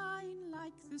shine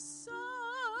like the sun,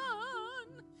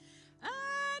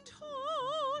 and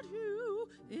hold you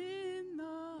in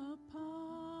the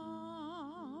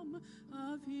palm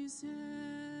of his hand.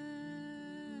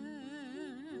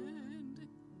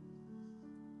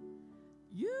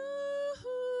 You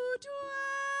who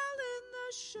dwell in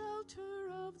the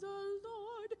shelter of the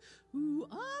Lord, who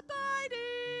abide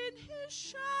in his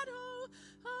shadow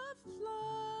of life,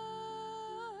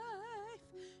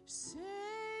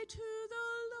 say to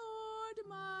the Lord,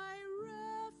 my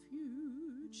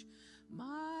refuge,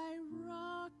 my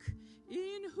rock,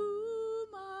 in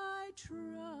whom I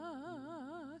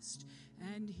trust,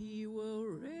 and he will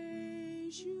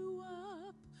raise you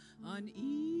up on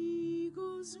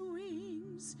eagle's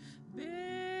wings,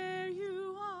 bear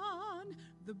you on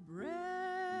the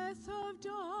breath of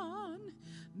dawn,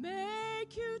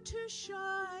 make you to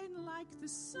shine like the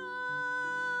sun,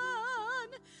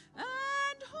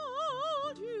 and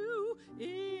hold you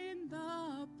in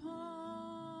the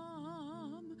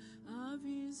palm of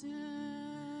his hand.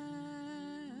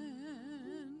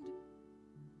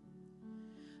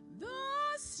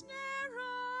 The snare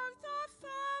of the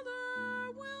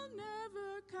fowler will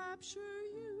never capture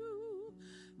you.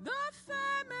 The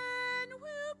famine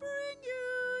will bring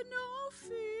you no fear.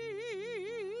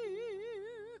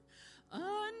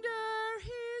 Under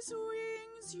his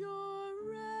wings your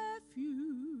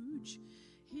refuge,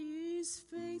 his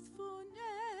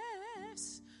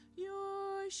faithfulness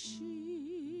your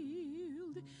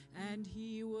shield, and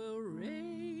he will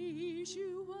raise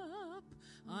you up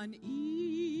on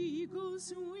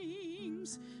eagle's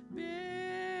wings,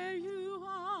 bear you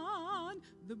on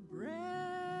the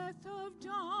breath of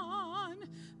dawn,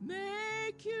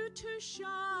 make you to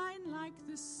shine like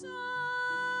the sun,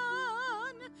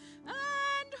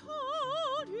 and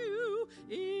hold you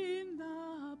in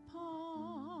the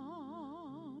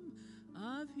palm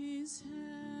of his hand.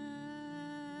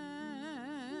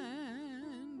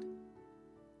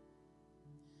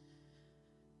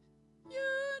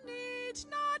 You need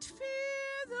not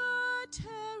fear the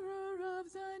terror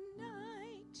of the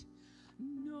night,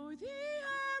 nor the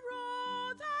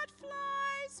arrow that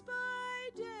flies by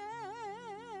day,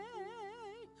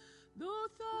 though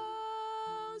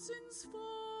thousands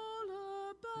fall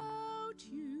about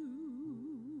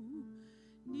you,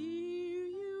 near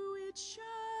you it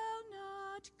shall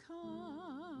not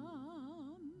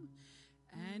come,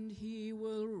 and he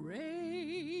will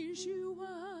raise you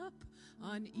up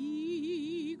on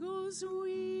eagle's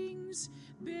wings,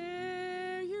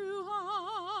 bear you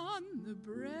on the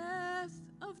breath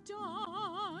of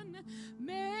dawn,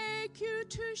 make you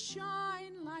to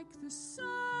shine like the sun,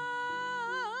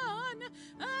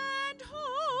 and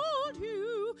hold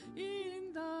you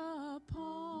in the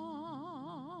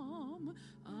palm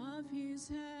of his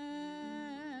hand.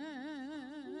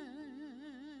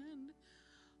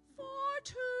 For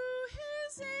to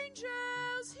his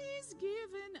angels he's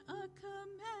given a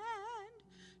command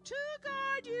to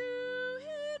guard you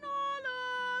in all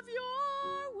of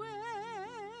your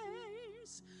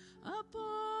ways.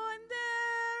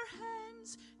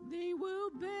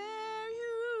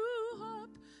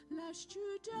 lest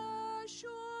you dash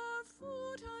your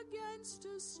foot against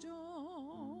a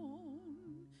stone.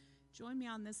 Join me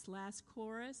on this last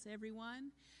chorus,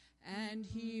 everyone. And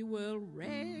he will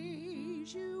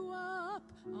raise you up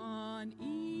on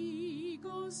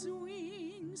eagle's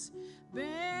wings,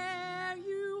 bear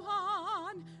you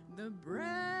on the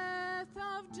breath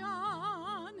of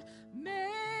dawn,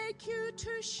 make you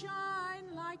to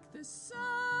shine like the sun,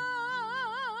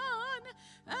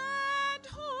 and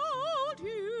hold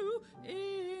you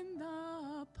in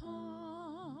the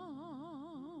palm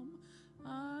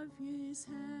of his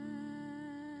hand.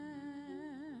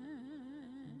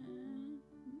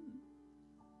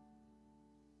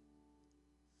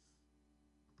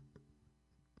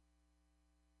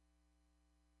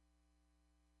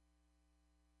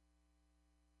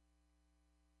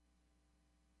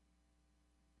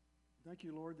 Thank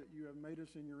you, Lord, that you have made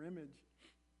us in your image,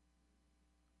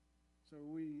 so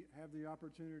we have the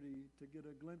opportunity to get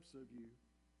a glimpse of you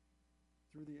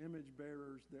through the image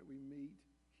bearers that we meet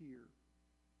here.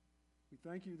 We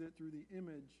thank you that through the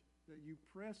image that you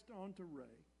pressed onto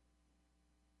Ray,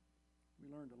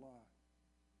 we learned a lot.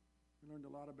 We learned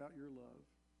a lot about your love.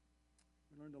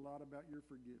 We learned a lot about your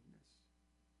forgiveness.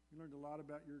 We learned a lot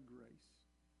about your grace.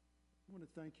 I want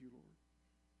to thank you, Lord,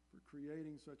 for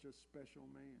creating such a special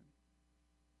man,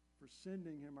 for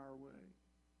sending him our way,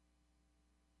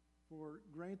 for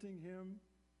granting him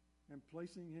and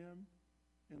placing him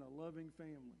in a loving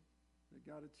family that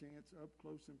got a chance up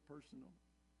close and personal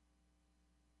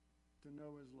to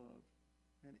know his love.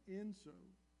 And in so,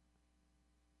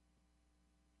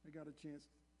 they got a chance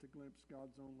to glimpse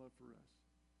God's own love for us.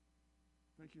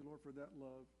 Thank you, Lord, for that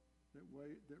love that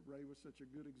Ray was such a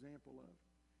good example of.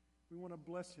 We want to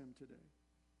bless him today,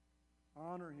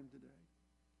 honor him today.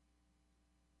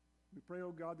 We pray,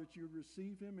 oh God, that you would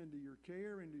receive him into your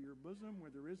care, into your bosom, where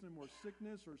there is no more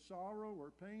sickness or sorrow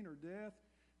or pain or death,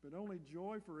 but only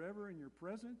joy forever in your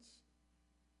presence.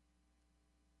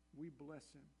 We bless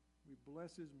him. We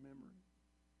bless his memory.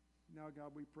 Now,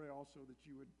 God, we pray also that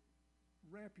you would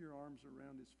wrap your arms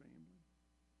around his family.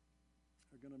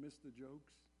 They're going to miss the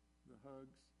jokes, the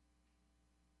hugs,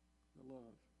 the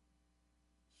love.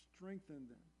 Strengthen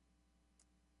them,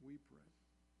 we pray.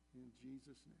 In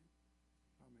Jesus' name,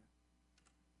 amen.